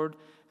the Lord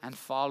and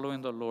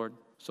following the Lord.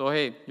 So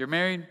hey, you're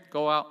married,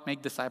 go out,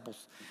 make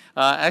disciples.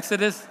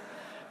 Exodus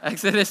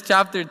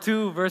chapter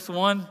 2, verse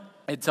 1,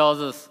 it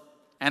tells us,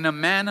 and a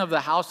man of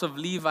the house of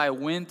Levi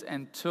went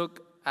and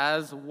took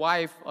as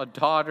wife a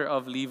daughter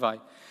of Levi.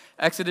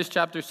 Exodus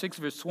chapter 6,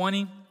 verse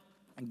 20,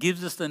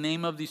 gives us the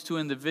name of these 2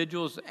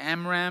 individuals.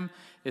 Amram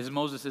is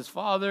Moses'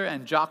 father,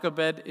 and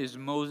Jochebed is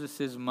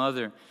Moses'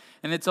 mother.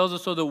 And it tells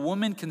us, so the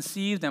woman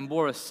conceived and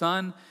bore a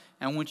son,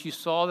 and when she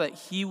saw that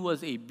he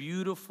was a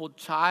beautiful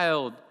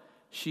child,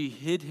 she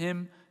hid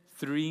him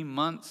 3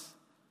 months.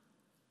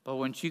 But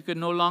when she could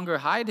no longer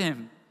hide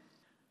him,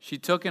 she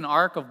took an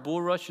ark of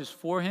bulrushes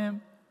for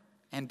him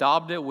and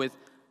daubed it with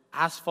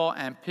asphalt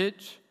and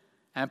pitch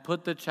and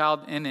put the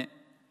child in it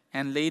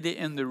and laid it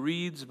in the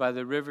reeds by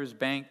the river's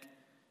bank.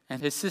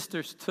 And his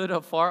sister stood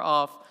afar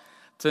off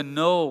to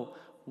know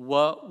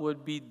what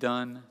would be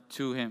done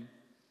to him.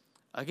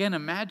 Again,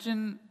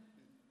 imagine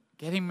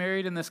getting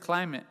married in this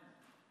climate,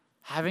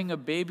 having a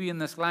baby in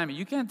this climate.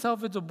 You can't tell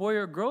if it's a boy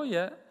or a girl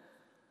yet.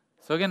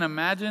 So again,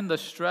 imagine the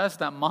stress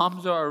that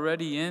moms are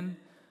already in,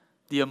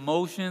 the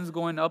emotions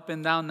going up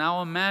and down.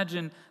 Now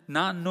imagine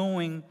not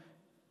knowing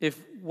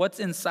if what's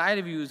inside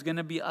of you is going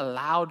to be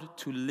allowed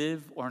to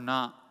live or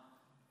not.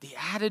 The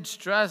added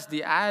stress,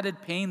 the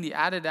added pain, the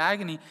added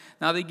agony.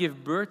 Now they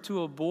give birth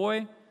to a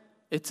boy.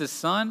 It's a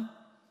son.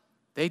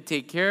 They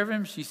take care of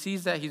him. She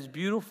sees that he's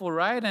beautiful,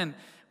 right? And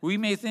we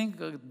may think,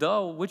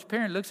 duh, which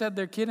parent looks at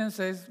their kid and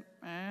says,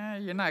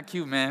 you're not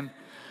cute, man.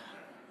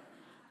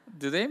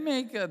 Do they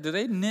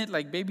knit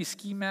like baby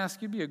ski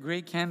masks? You'd be a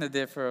great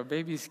candidate for a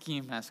baby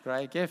ski mask,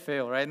 right? Get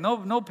fail, right?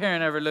 No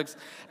parent ever looks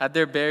at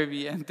their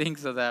baby and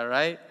thinks of that,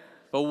 right?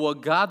 But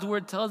what God's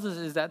word tells us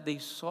is that they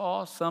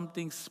saw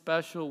something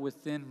special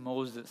within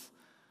Moses.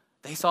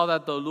 They saw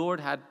that the Lord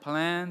had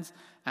plans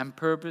and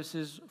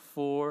purposes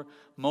for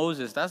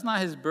Moses. That's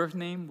not his birth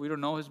name. We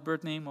don't know his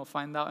birth name. We'll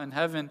find out in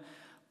heaven.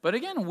 But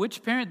again,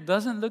 which parent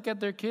doesn't look at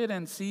their kid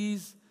and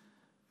sees,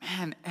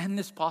 man,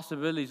 endless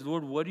possibilities.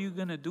 Lord, what are you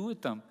going to do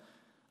with them?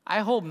 I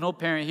hope no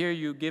parent here,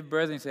 you give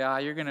birth and say,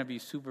 you're going to be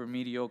super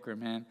mediocre,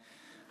 man.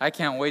 I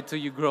can't wait till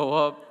you grow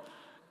up.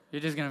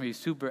 You're just going to be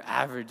super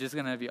average. Just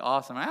going to be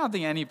awesome. I don't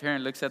think any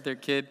parent looks at their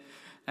kid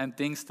and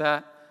thinks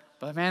that.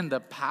 But man, the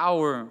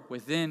power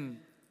within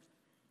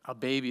a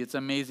baby, it's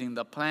amazing.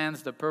 The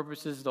plans, the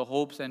purposes, the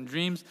hopes and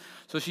dreams.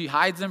 So she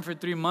hides them for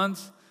 3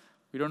 months.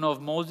 We don't know if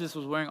Moses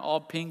was wearing all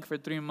pink for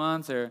 3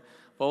 months or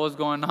what was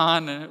going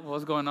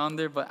on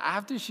there. But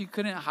after she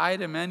couldn't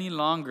hide him any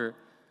longer,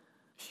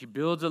 she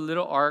builds a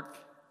little ark.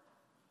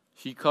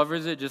 She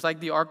covers it just like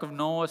the Ark of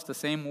Noah. It's the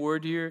same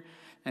word here.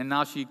 And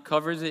now she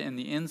covers it in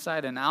the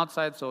inside and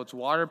outside so it's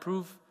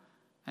waterproof.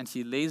 And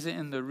she lays it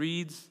in the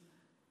reeds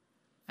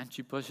and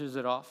she pushes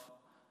it off.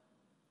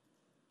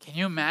 Can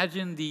you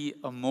imagine the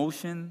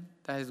emotion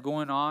that is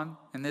going on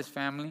in this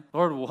family?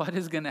 Lord, what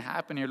is going to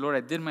happen here? Lord, I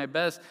did my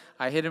best.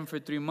 I hid him for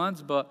 3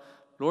 months, but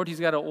Lord, he's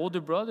got an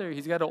older brother.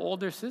 He's got an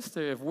older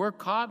sister. If we're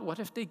caught, what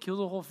if they kill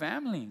the whole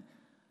family?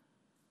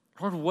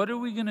 Lord, what are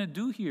we going to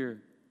do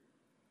here?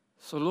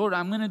 So, Lord,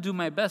 I'm going to do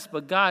my best,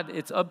 but God,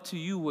 it's up to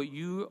you what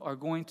you are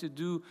going to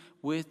do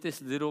with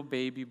this little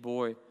baby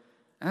boy.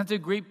 And that's a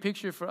great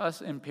picture for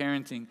us in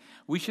parenting.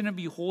 We shouldn't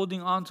be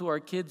holding on to our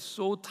kids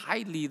so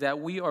tightly that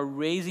we are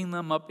raising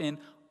them up in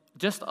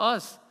just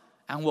us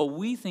and what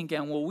we think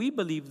and what we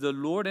believe the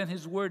Lord and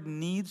His Word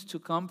needs to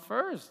come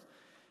first.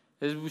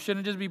 We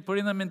shouldn't just be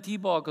putting them in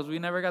T-ball because we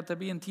never got to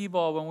be in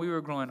T-ball when we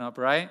were growing up,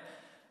 right?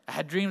 I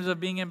had dreams of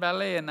being in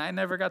ballet and I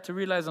never got to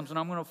realize them, so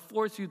now I'm going to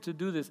force you to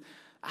do this.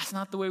 That's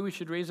not the way we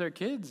should raise our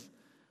kids.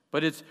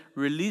 But it's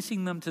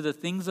releasing them to the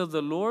things of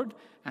the Lord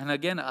and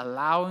again,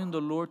 allowing the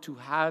Lord to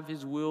have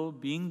His will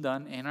being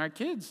done in our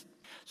kids.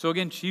 So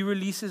again, she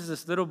releases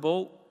this little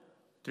boat,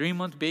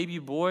 3-month baby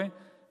boy,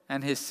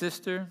 and his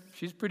sister.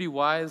 She's pretty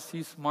wise.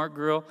 She's a smart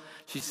girl.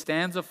 She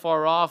stands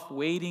afar off,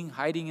 waiting,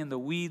 hiding in the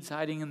weeds,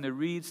 hiding in the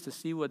reeds to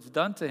see what's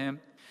done to him.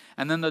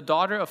 And then the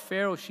daughter of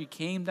Pharaoh, she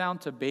came down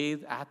to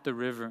bathe at the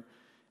river.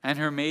 And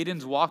her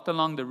maidens walked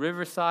along the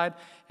riverside.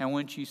 And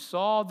when she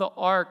saw the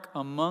ark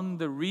among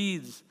the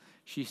reeds,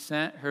 she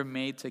sent her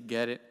maid to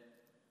get it.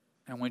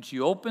 And when she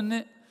opened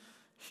it,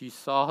 she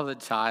saw the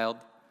child,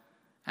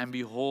 and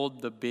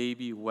behold, the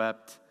baby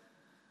wept.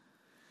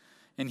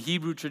 In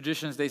Hebrew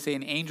traditions, they say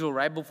an angel,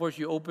 right before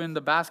she opened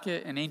the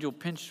basket, an angel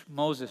pinched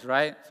Moses,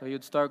 right? So he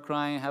would start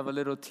crying, have a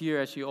little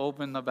tear as she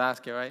opened the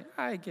basket, right?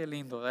 Ay, qué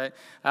lindo, right?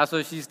 That's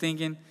what she's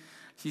thinking.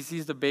 She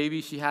sees the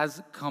baby. She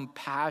has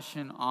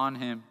compassion on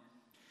him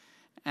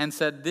and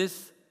said,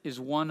 this is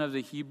one of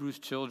the Hebrews'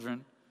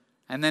 children.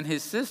 And then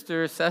his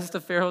sister says to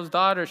Pharaoh's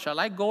daughter, shall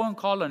I go and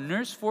call a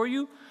nurse for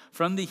you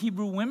from the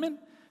Hebrew women,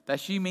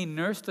 that she may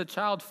nurse the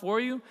child for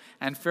you?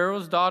 And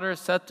Pharaoh's daughter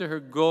said to her,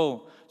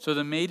 go. So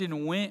the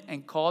maiden went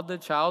and called the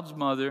child's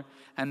mother.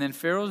 And then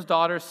Pharaoh's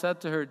daughter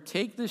said to her,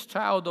 take this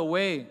child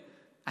away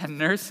and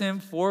nurse him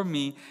for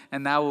me,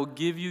 and I will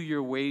give you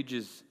your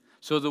wages.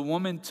 So the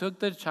woman took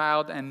the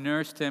child and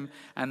nursed him,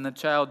 and the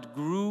child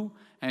grew,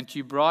 and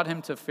she brought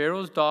him to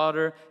Pharaoh's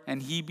daughter,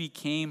 and he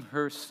became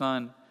her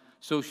son.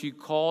 So she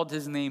called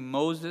his name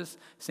Moses,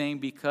 saying,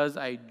 because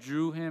I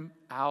drew him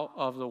out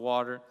of the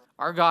water.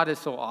 Our God is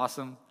so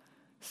awesome,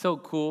 so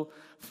cool.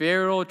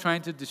 Pharaoh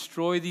trying to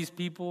destroy these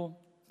people,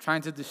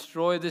 trying to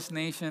destroy this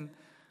nation.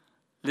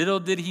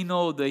 Little did he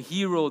know the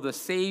hero, the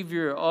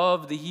savior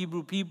of the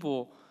Hebrew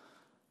people,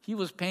 he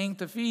was paying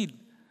to feed.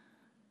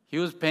 He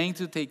was paying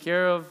to take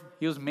care of.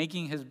 He was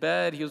making his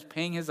bed. He was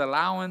paying his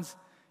allowance.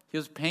 He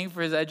was paying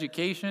for his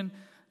education.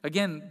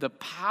 Again, the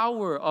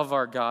power of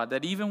our God,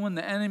 that even when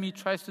the enemy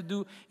tries to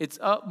do its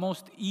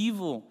utmost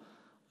evil,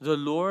 the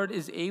Lord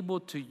is able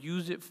to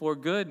use it for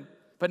good.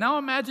 But now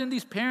imagine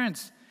these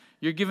parents.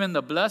 You're given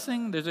the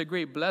blessing. There's a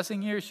great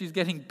blessing here. She's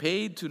getting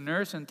paid to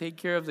nurse and take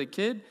care of the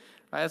kid.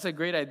 Right? That's a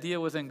great idea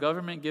within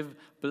government. Give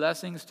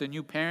blessings to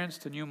new parents,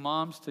 to new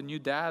moms, to new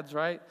dads,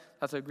 right?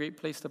 That's a great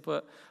place to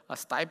put a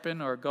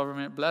stipend or a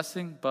government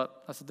blessing,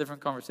 but that's a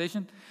different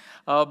conversation.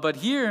 But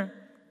here,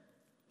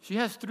 she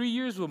has 3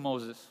 years with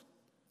Moses.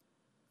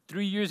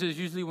 3 years is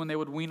usually when they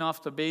would wean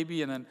off the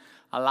baby and then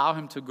allow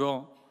him to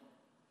go.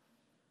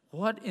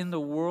 What in the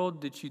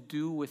world did she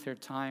do with her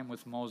time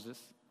with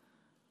Moses?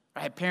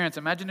 Right, parents,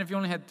 imagine if you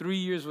only had 3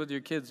 years with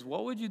your kids.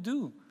 What would you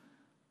do?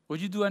 Would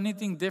you do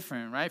anything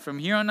different, right? From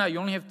here on out, you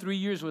only have 3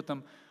 years with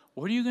them.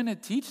 What are you going to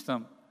teach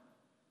them?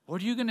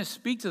 What are you going to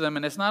speak to them?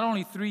 And it's not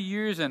only 3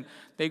 years and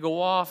they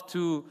go off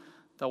to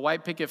the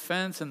white picket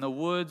fence in the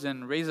woods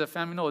and raise a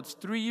family. No, it's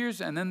 3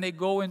 years and then they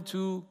go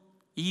into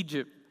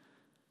Egypt.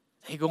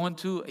 They go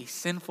into a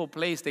sinful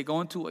place. They go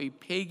into a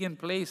pagan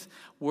place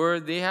where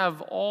they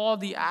have all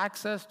the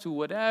access to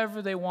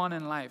whatever they want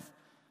in life.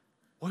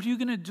 What are you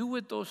going to do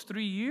with those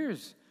 3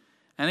 years?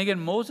 And again,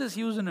 Moses,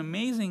 he was an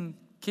amazing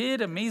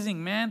kid,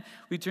 amazing man.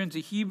 We turn to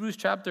Hebrews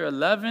chapter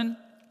 11,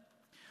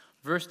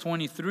 verse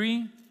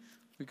 23.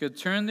 We could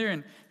turn there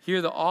and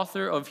here the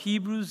author of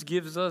Hebrews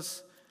gives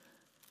us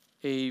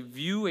a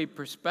view, a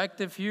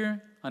perspective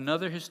here,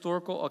 another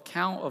historical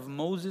account of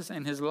Moses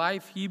and his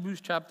life,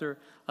 Hebrews chapter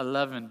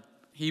 11.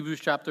 Hebrews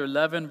chapter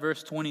 11,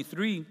 verse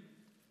 23,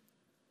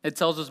 it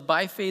tells us,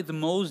 by faith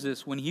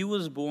Moses, when he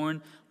was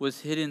born,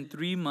 was hidden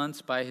 3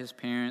 months by his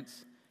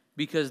parents,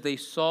 because they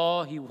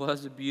saw he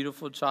was a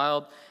beautiful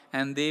child,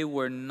 and they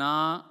were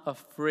not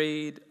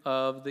afraid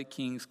of the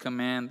king's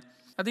command.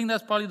 I think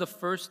that's probably the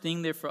first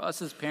thing there for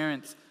us as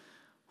parents.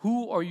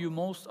 Who are you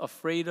most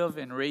afraid of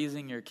in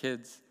raising your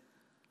kids?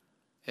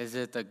 Is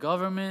it the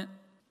government?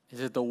 Is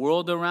it the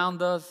world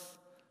around us?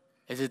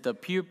 Is it the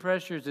peer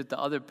pressure? Is it the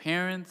other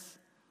parents?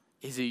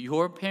 Is it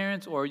your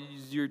parents? Or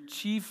is your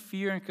chief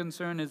fear and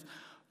concern is,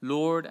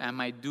 Lord,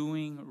 am I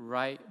doing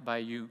right by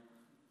you?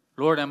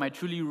 Lord, am I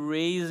truly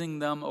raising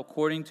them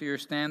according to your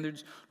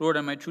standards? Lord,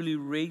 am I truly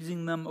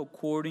raising them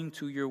according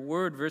to your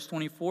word? Verse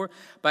 24,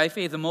 by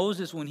faith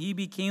Moses, when he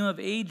became of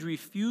age,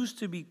 refused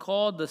to be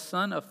called the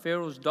son of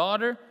Pharaoh's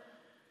daughter,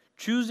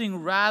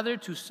 choosing rather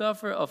to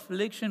suffer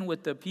affliction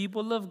with the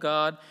people of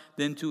God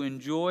than to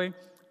enjoy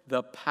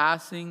the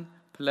passing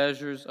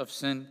pleasures of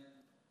sin,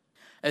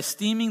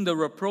 esteeming the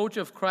reproach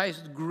of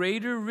Christ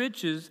greater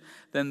riches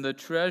than the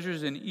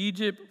treasures in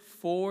Egypt,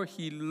 for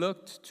he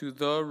looked to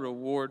the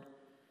reward.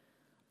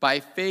 By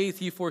faith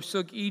he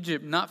forsook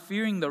Egypt, not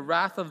fearing the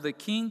wrath of the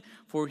king,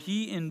 for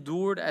he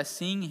endured as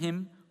seeing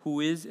him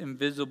who is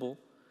invisible.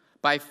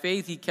 By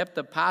faith he kept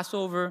the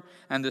Passover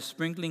and the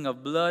sprinkling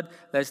of blood,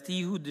 lest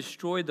he who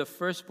destroyed the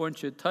firstborn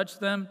should touch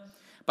them.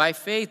 By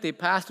faith they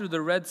passed through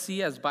the Red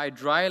Sea as by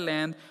dry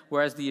land,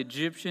 whereas the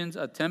Egyptians,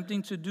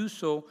 attempting to do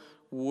so,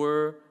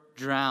 were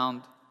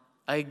drowned.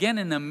 Again,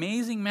 an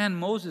amazing man,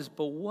 Moses,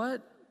 but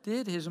what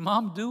did his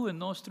mom do in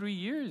those 3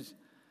 years?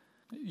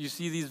 You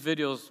see these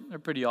videos, they're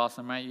pretty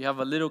awesome, right? You have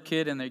a little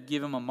kid and they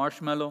give him a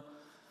marshmallow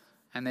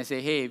and they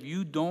say, hey, if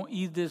you don't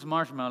eat this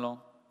marshmallow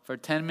for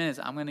 10 minutes,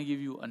 I'm going to give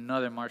you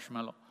another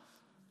marshmallow.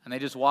 And they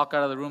just walk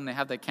out of the room, they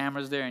have the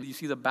cameras there, and you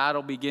see the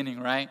battle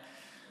beginning, right?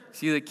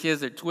 See the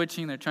kids, they're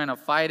twitching, they're trying to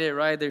fight it,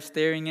 right? They're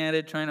staring at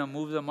it, trying to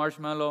move the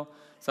marshmallow.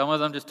 Some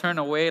of them just turn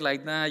away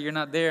like, nah, you're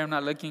not there, I'm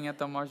not looking at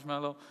the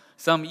marshmallow.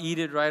 Some eat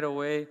it right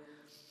away.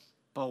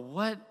 But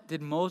what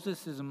did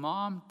Moses'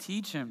 mom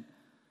teach him?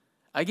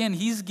 Again,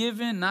 he's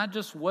given not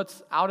just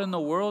what's out in the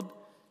world,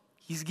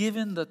 he's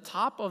given the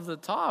top of the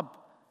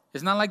top.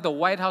 It's not like the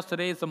White House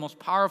today is the most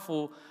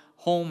powerful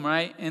home,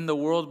 right, in the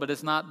world, but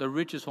it's not the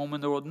richest home in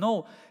the world.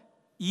 No,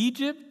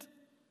 Egypt,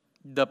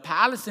 the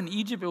palace in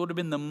Egypt, it would have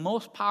been the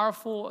most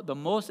powerful, the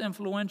most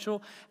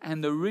influential,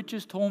 and the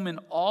richest home in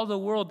all the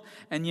world.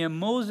 And yet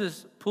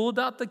Moses pulled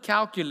out the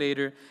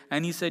calculator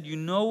and he said, you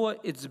know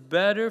what? It's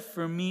better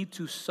for me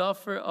to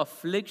suffer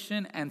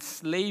affliction and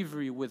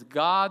slavery with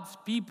God's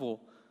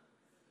people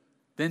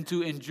than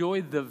to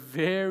enjoy the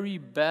very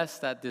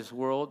best that this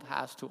world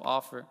has to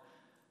offer.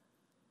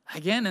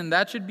 Again, and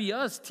that should be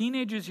us.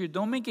 Teenagers here,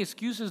 don't make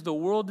excuses. The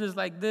world is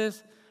like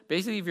this.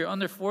 Basically, if you're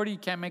under 40, you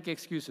can't make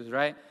excuses,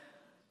 right?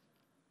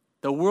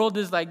 The world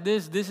is like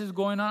this. This is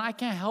going on. I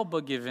can't help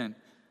but give in.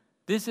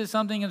 This is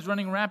something that's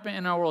running rampant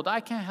in our world. I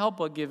can't help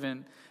but give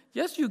in.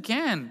 Yes, you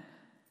can.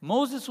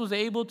 Moses was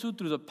able to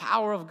through the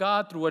power of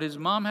God, through what his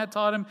mom had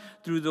taught him,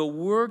 through the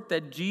work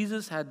that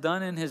Jesus had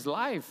done in his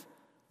life.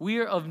 We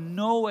are of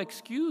no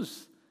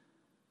excuse.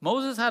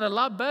 Moses had a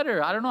lot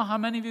better. I don't know how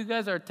many of you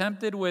guys are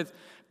tempted with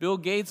Bill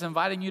Gates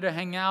inviting you to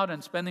hang out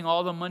and spending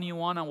all the money you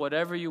want on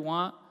whatever you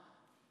want.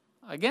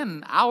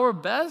 Again, our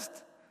best,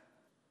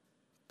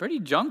 pretty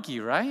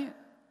junky, right?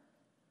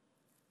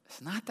 It's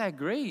not that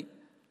great.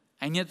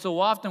 And yet so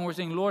often we're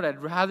saying, Lord,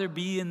 I'd rather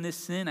be in this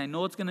sin. I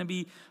know it's going to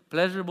be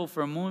pleasurable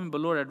for a moment,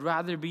 but Lord, I'd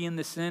rather be in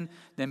this sin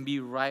than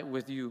be right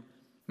with you.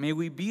 May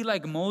we be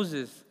like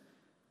Moses,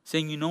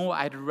 saying, you know,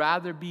 I'd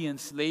rather be in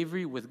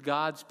slavery with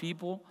God's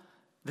people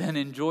than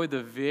enjoy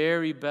the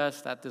very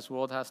best that this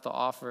world has to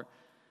offer.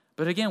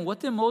 But again, what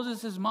did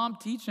Moses' mom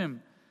teach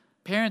him?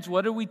 Parents,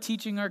 what are we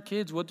teaching our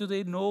kids? What do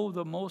they know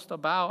the most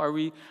about? Are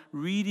we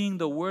reading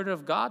the Word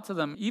of God to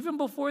them? Even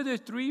before they're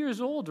 3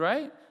 years old,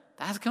 right?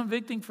 That's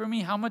convicting for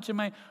me. How much am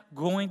I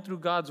going through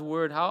God's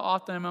Word? How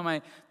often am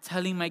I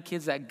telling my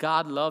kids that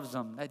God loves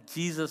them, that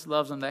Jesus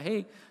loves them, that,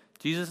 hey,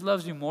 Jesus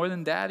loves you more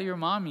than daddy or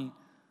mommy.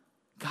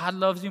 God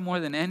loves you more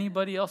than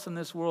anybody else in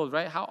this world,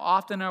 right? How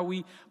often are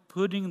we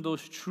putting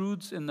those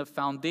truths in the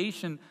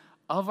foundation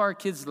of our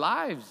kids'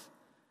 lives?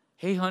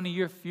 Hey, honey,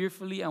 you're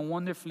fearfully and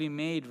wonderfully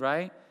made,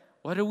 right?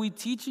 What are we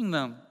teaching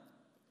them?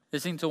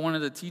 Listening to one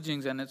of the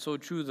teachings, and it's so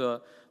true,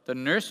 the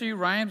nursery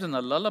rhymes and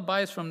the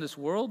lullabies from this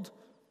world,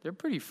 they're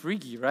pretty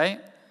freaky,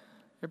 right?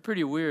 They're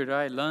pretty weird,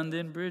 right?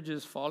 London Bridge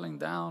is falling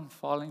down,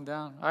 falling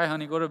down. All right,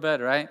 honey, go to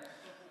bed, right?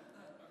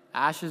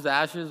 Ashes to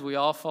ashes, we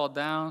all fall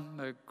down.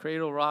 The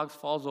cradle rocks,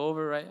 falls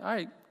over, right? All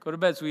right, go to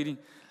bed, sweetie.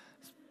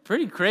 It's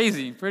pretty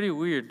crazy, pretty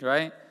weird,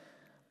 right?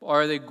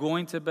 Or are they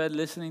going to bed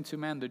listening to,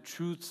 man, the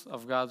truths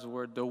of God's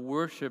word, the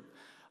worship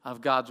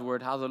of God's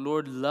word, how the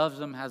Lord loves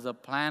them, has a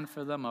plan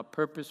for them, a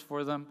purpose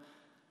for them?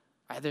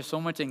 Right? There's so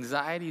much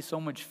anxiety,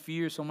 so much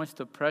fear, so much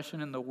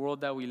depression in the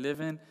world that we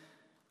live in.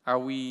 Are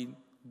we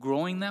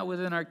growing that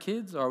within our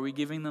kids? Or are we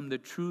giving them the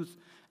truth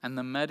and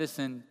the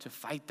medicine to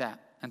fight that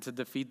and to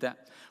defeat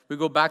that. We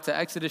go back to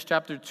Exodus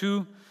chapter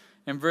 2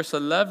 and verse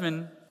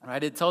 11,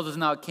 right? It tells us,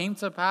 now it came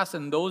to pass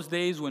in those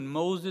days when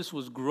Moses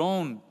was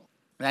grown,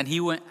 that he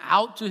went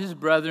out to his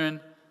brethren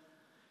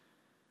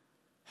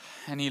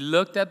and he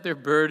looked at their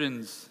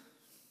burdens,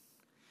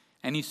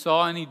 and he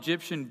saw an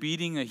Egyptian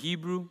beating a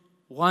Hebrew,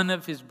 one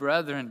of his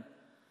brethren.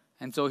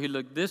 And so he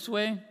looked this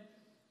way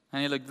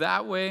and he looked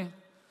that way.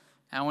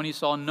 And when he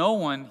saw no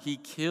one, he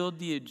killed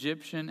the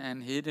Egyptian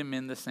and hid him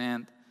in the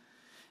sand.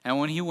 And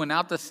when he went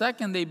out the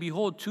second day,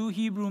 behold, 2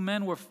 Hebrew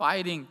men were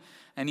fighting.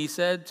 And he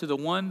said to the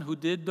one who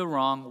did the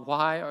wrong,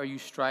 why are you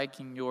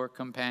striking your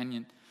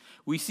companion?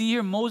 We see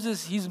here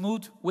Moses, he's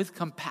moved with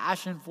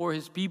compassion for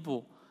his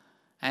people.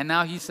 And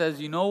now he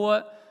says, you know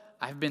what?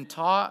 I've been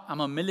taught, I'm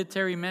a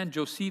military man.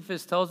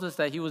 Josephus tells us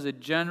that he was a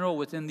general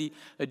within the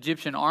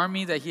Egyptian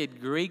army, that he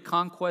had great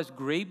conquests,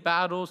 great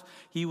battles.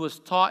 He was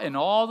taught in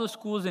all the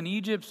schools in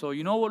Egypt. So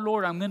you know what,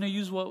 Lord, I'm going to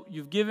use what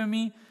you've given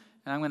me,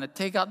 and I'm going to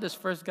take out this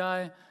first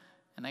guy,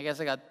 and I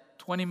guess I got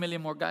 20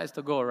 million more guys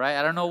to go, right?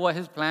 I don't know what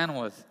his plan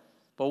was.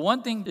 But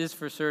one thing is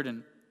for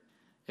certain.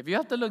 If you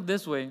have to look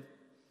this way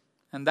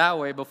and that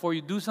way before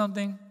you do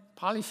something,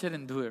 probably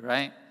shouldn't do it,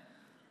 right?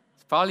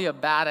 Probably a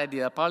bad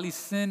idea. Probably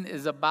sin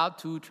is about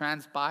to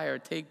transpire,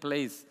 take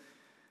place.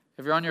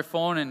 If you're on your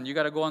phone and you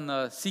got to go on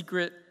the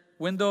secret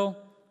window,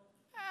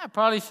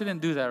 probably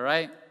shouldn't do that,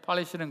 right?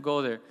 Probably shouldn't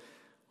go there.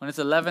 When it's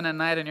 11 at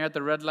night and you're at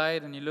the red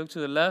light and you look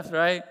to the left,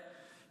 right?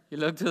 You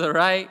look to the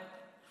right.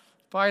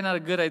 Probably not a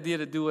good idea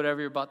to do whatever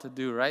you're about to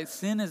do, right?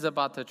 Sin is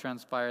about to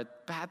transpire.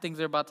 Bad things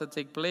are about to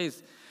take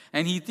place.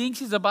 And he thinks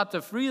he's about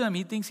to free them.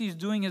 He thinks he's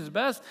doing his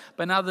best.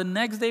 But now the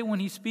next day when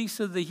he speaks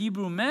to the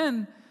Hebrew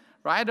men,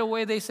 right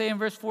away they say in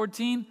verse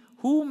 14,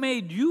 who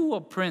made you a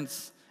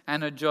prince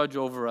and a judge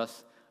over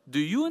us? Do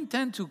you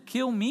intend to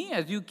kill me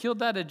as you killed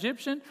that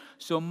Egyptian?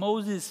 So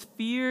Moses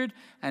feared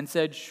and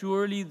said,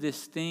 surely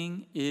this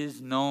thing is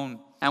known.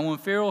 And when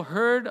Pharaoh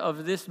heard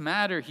of this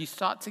matter, he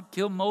sought to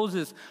kill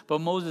Moses.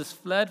 But Moses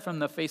fled from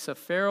the face of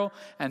Pharaoh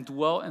and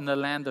dwelt in the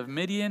land of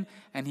Midian,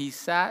 and he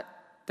sat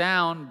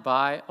down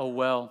by a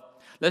well.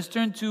 Let's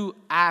turn to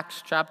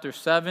Acts chapter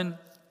 7.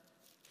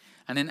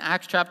 And in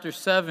Acts chapter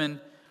 7,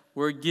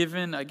 we're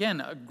given,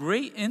 again, a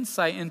great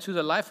insight into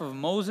the life of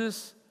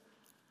Moses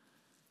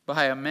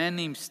by a man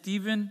named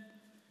Stephen.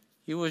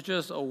 He was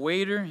just a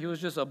waiter. He was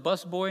just a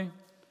busboy.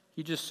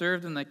 He just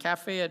served in the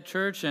cafe at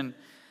church, and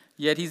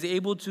yet he's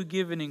able to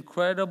give an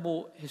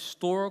incredible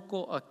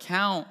historical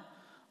account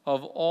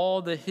of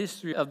all the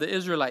history of the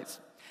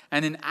Israelites.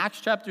 And in Acts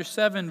chapter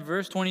 7,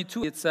 verse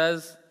 22, it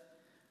says,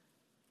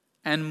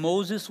 and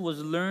Moses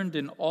was learned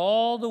in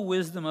all the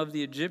wisdom of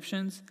the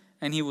Egyptians,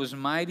 and he was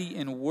mighty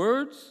in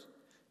words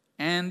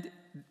and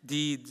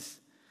deeds.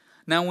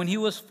 Now when he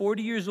was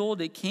 40 years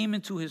old, it came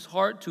into his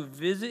heart to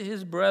visit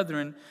his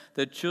brethren,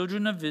 the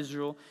children of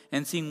Israel,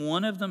 and seeing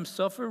one of them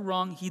suffer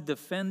wrong, he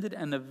defended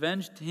and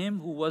avenged him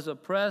who was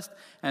oppressed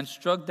and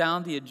struck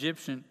down the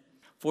Egyptian.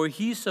 For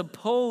he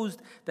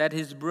supposed that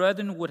his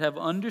brethren would have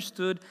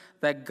understood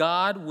that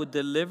God would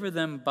deliver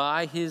them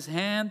by his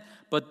hand,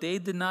 but they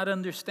did not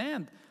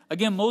understand.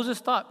 Again, Moses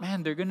thought,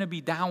 man, they're going to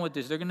be down with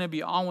this. They're going to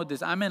be on with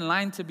this. I'm in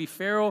line to be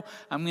Pharaoh.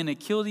 I'm going to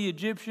kill the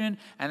Egyptian,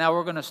 and now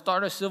we're going to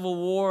start a civil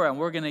war, and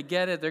we're going to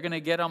get it. They're going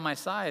to get on my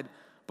side.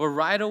 But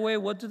right away,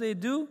 what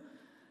do?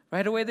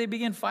 Right away, they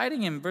begin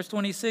fighting him. Verse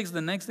 26, the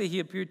next day he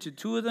appeared to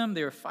 2 of them.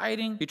 They were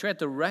fighting. He tried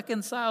to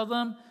reconcile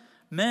them.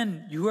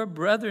 Men, you are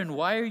brethren.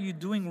 Why are you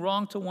doing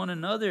wrong to one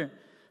another?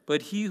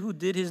 But he who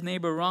did his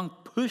neighbor wrong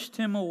pushed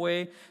him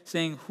away,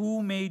 saying,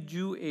 who made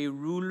you a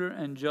ruler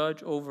and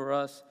judge over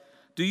us?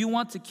 Do you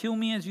want to kill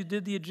me as you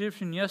did the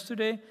Egyptian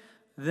yesterday?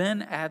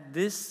 Then at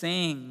this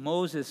saying,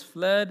 Moses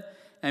fled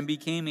and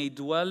became a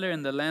dweller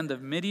in the land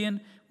of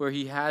Midian, where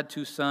he had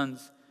 2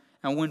 sons.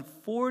 And when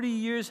 40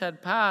 years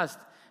had passed,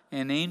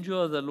 an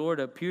angel of the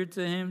Lord appeared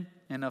to him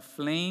in a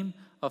flame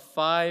of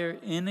fire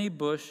in a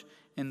bush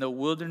in the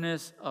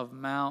wilderness of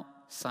Mount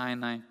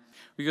Sinai.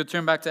 We go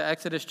turn back to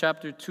Exodus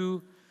chapter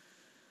 2.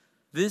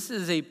 This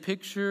is a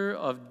picture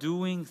of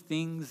doing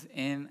things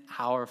in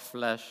our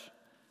flesh.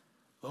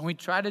 When we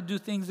try to do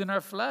things in our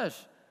flesh,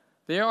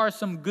 there are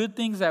some good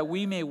things that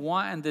we may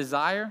want and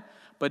desire,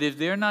 but if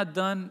they're not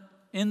done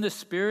in the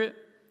Spirit,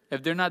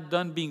 if they're not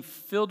done being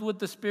filled with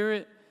the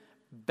Spirit,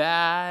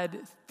 bad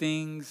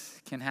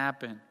things can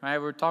happen, right?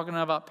 We're talking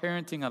about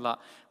parenting a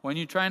lot. When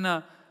you're trying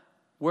to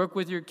work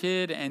with your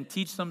kid and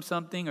teach them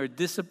something or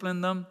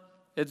discipline them,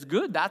 it's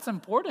good. That's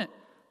important.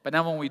 But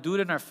now when we do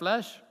it in our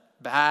flesh,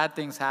 bad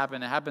things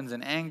happen. It happens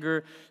in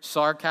anger,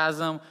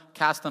 sarcasm,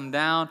 cast them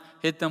down,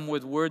 hit them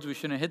with words we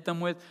shouldn't hit them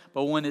with.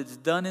 But when it's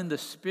done in the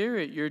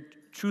Spirit, you're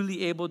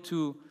truly able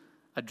to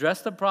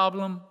address the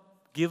problem,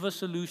 give a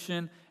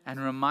solution, and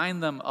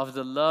remind them of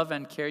the love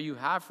and care you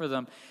have for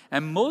them.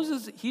 And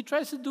Moses, he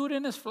tries to do it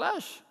in his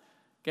flesh.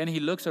 Again, he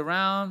looks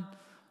around,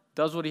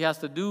 does what he has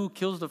to do,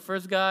 kills the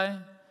first guy,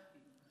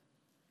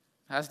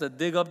 has to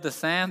dig up the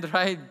sand,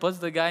 right? Puts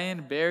the guy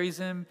in, buries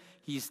him.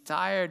 He's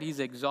tired, he's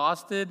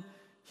exhausted.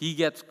 He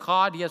gets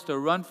caught. He has to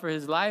run for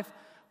his life.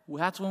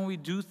 that's when we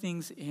do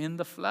things in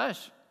the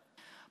flesh.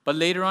 But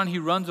later on, he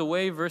runs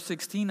away. Verse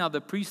 16, now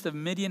the priest of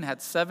Midian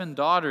had 7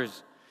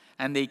 daughters,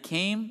 and they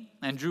came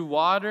and drew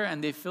water,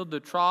 and they filled the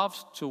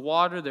troughs to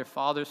water their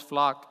father's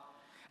flock.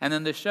 And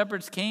then the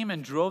shepherds came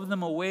and drove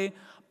them away,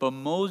 but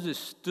Moses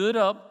stood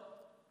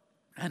up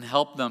and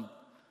helped them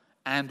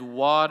and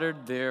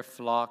watered their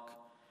flock.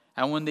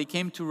 And when they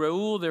came to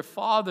Reuel, their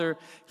father,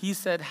 he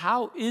said,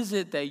 how is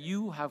it that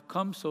you have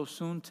come so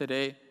soon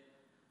today?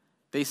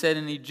 They said,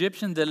 an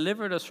Egyptian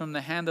delivered us from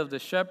the hand of the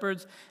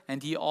shepherds,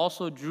 and he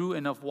also drew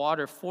enough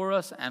water for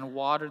us and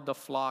watered the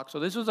flock. So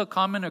this was a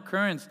common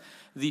occurrence.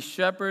 These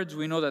shepherds,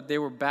 we know that they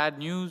were bad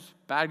news,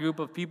 bad group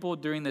of people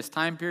during this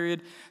time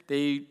period.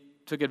 They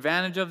took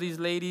advantage of these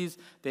ladies.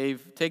 They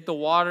take the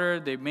water,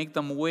 they make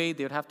them wait.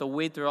 They would have to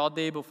wait there all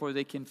day before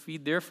they can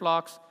feed their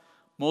flocks.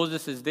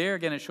 Moses is there.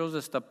 Again, it shows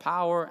us the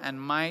power and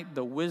might,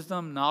 the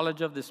wisdom, knowledge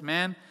of this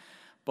man.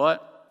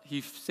 But he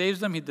saves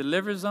them, he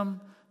delivers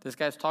them. This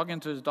guy's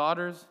talking to his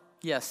daughters.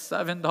 He has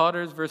 7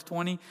 daughters, verse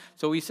 20.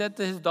 So he said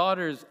to his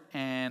daughters,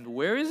 and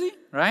where is he?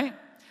 Right?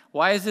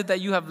 Why is it that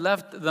you have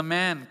left the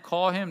man?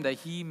 Call him that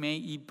he may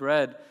eat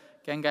bread.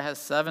 Again, guy has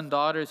 7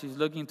 daughters. He's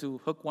looking to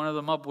hook one of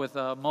them up with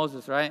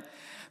Moses, right?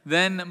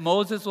 Then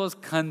Moses was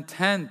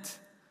content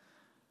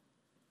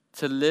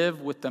to live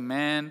with the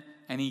man,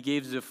 and he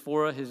gave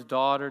Zipporah, his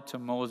daughter, to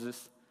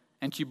Moses.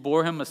 And she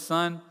bore him a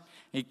son.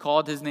 He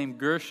called his name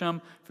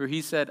Gershom, for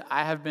he said,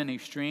 I have been a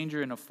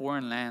stranger in a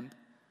foreign land.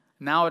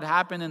 Now it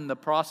happened in the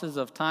process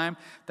of time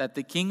that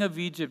the king of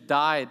Egypt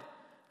died,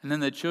 and then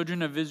the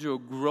children of Israel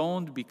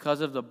groaned because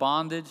of the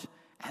bondage,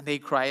 and they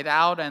cried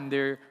out, and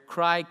their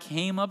cry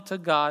came up to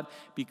God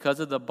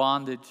because of the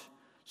bondage.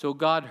 So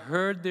God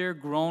heard their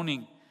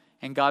groaning,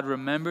 and God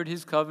remembered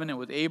his covenant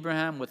with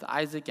Abraham, with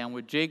Isaac, and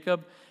with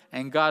Jacob,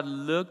 and God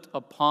looked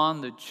upon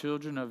the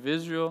children of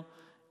Israel,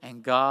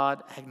 and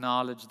God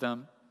acknowledged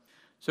them.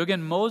 So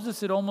again,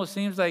 Moses, it almost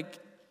seems like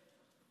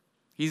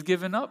he's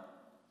given up.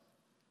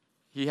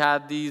 He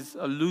had these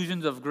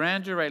illusions of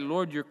grandeur, right?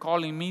 Lord, you're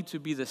calling me to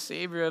be the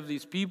savior of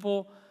these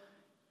people.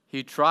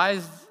 He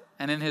tries,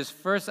 and in his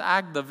first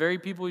act, the very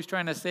people he's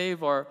trying to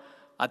save are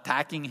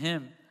attacking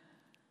him.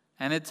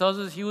 And it tells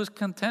us he was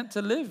content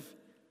to live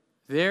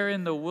there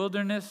in the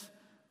wilderness,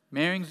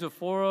 marrying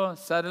Zipporah,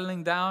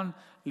 settling down,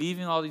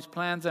 leaving all these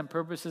plans and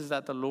purposes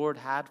that the Lord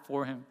had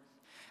for him.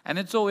 And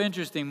it's so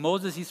interesting.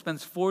 Moses, he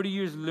spends 40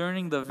 years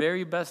learning the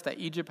very best that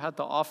Egypt had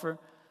to offer.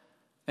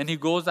 And he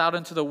goes out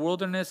into the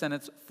wilderness, and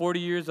it's 40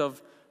 years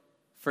of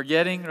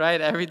forgetting, right,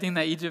 everything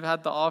that Egypt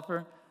had to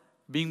offer,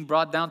 being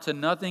brought down to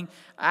nothing.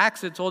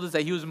 Acts, it told us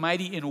that he was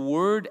mighty in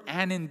word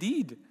and in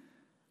deed.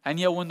 And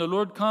yet when the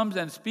Lord comes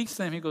and speaks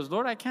to him, he goes,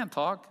 Lord, I can't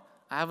talk.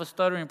 I have a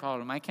stuttering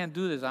problem. I can't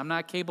do this. I'm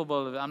not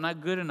capable of it. I'm not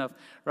good enough,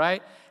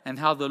 right? And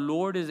how the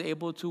Lord is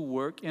able to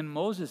work in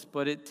Moses,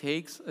 but it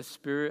takes a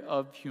spirit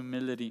of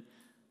humility.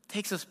 It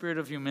takes a spirit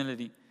of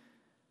humility.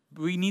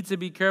 We need to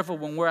be careful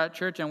when we're at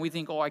church and we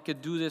think, oh, I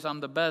could do this.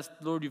 I'm the best.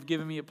 Lord, you've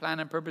given me a plan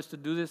and purpose to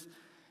do this.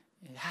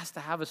 It has to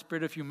have a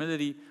spirit of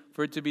humility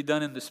for it to be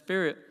done in the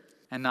spirit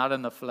and not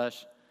in the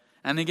flesh.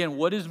 And again,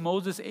 what is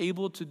Moses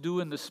able to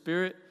do in the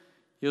spirit?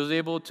 He was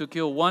able to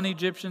kill one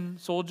Egyptian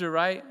soldier,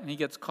 right? And he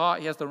gets caught.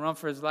 He has to run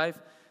for his life.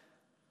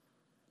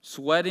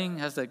 Sweating,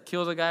 has to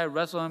kill the guy,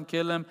 wrestle him,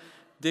 kill him,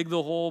 dig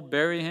the hole,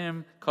 bury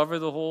him, cover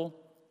the hole.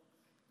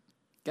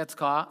 Gets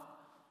caught.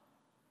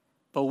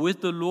 But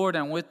with the Lord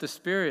and with the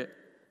Spirit,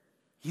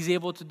 he's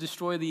able to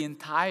destroy the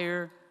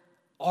entire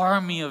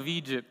army of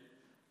Egypt,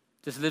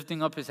 just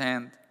lifting up his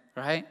hand,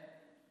 right?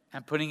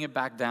 And putting it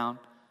back down.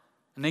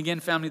 And again,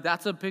 family,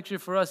 that's a picture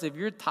for us. If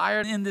you're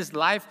tired in this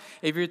life,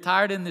 if you're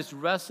tired in this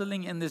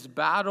wrestling, in this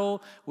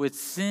battle with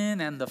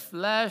sin and the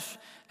flesh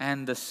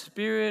and the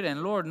spirit,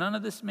 and Lord, none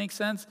of this makes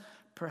sense,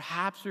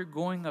 perhaps you're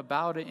going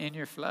about it in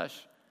your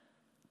flesh.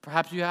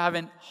 Perhaps you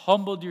haven't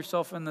humbled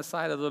yourself in the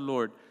sight of the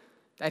Lord,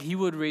 that he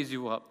would raise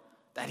you up,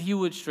 that he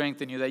would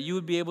strengthen you, that you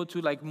would be able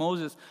to, like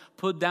Moses,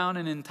 put down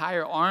an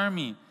entire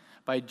army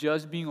by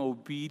just being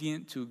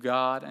obedient to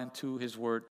God and to his word.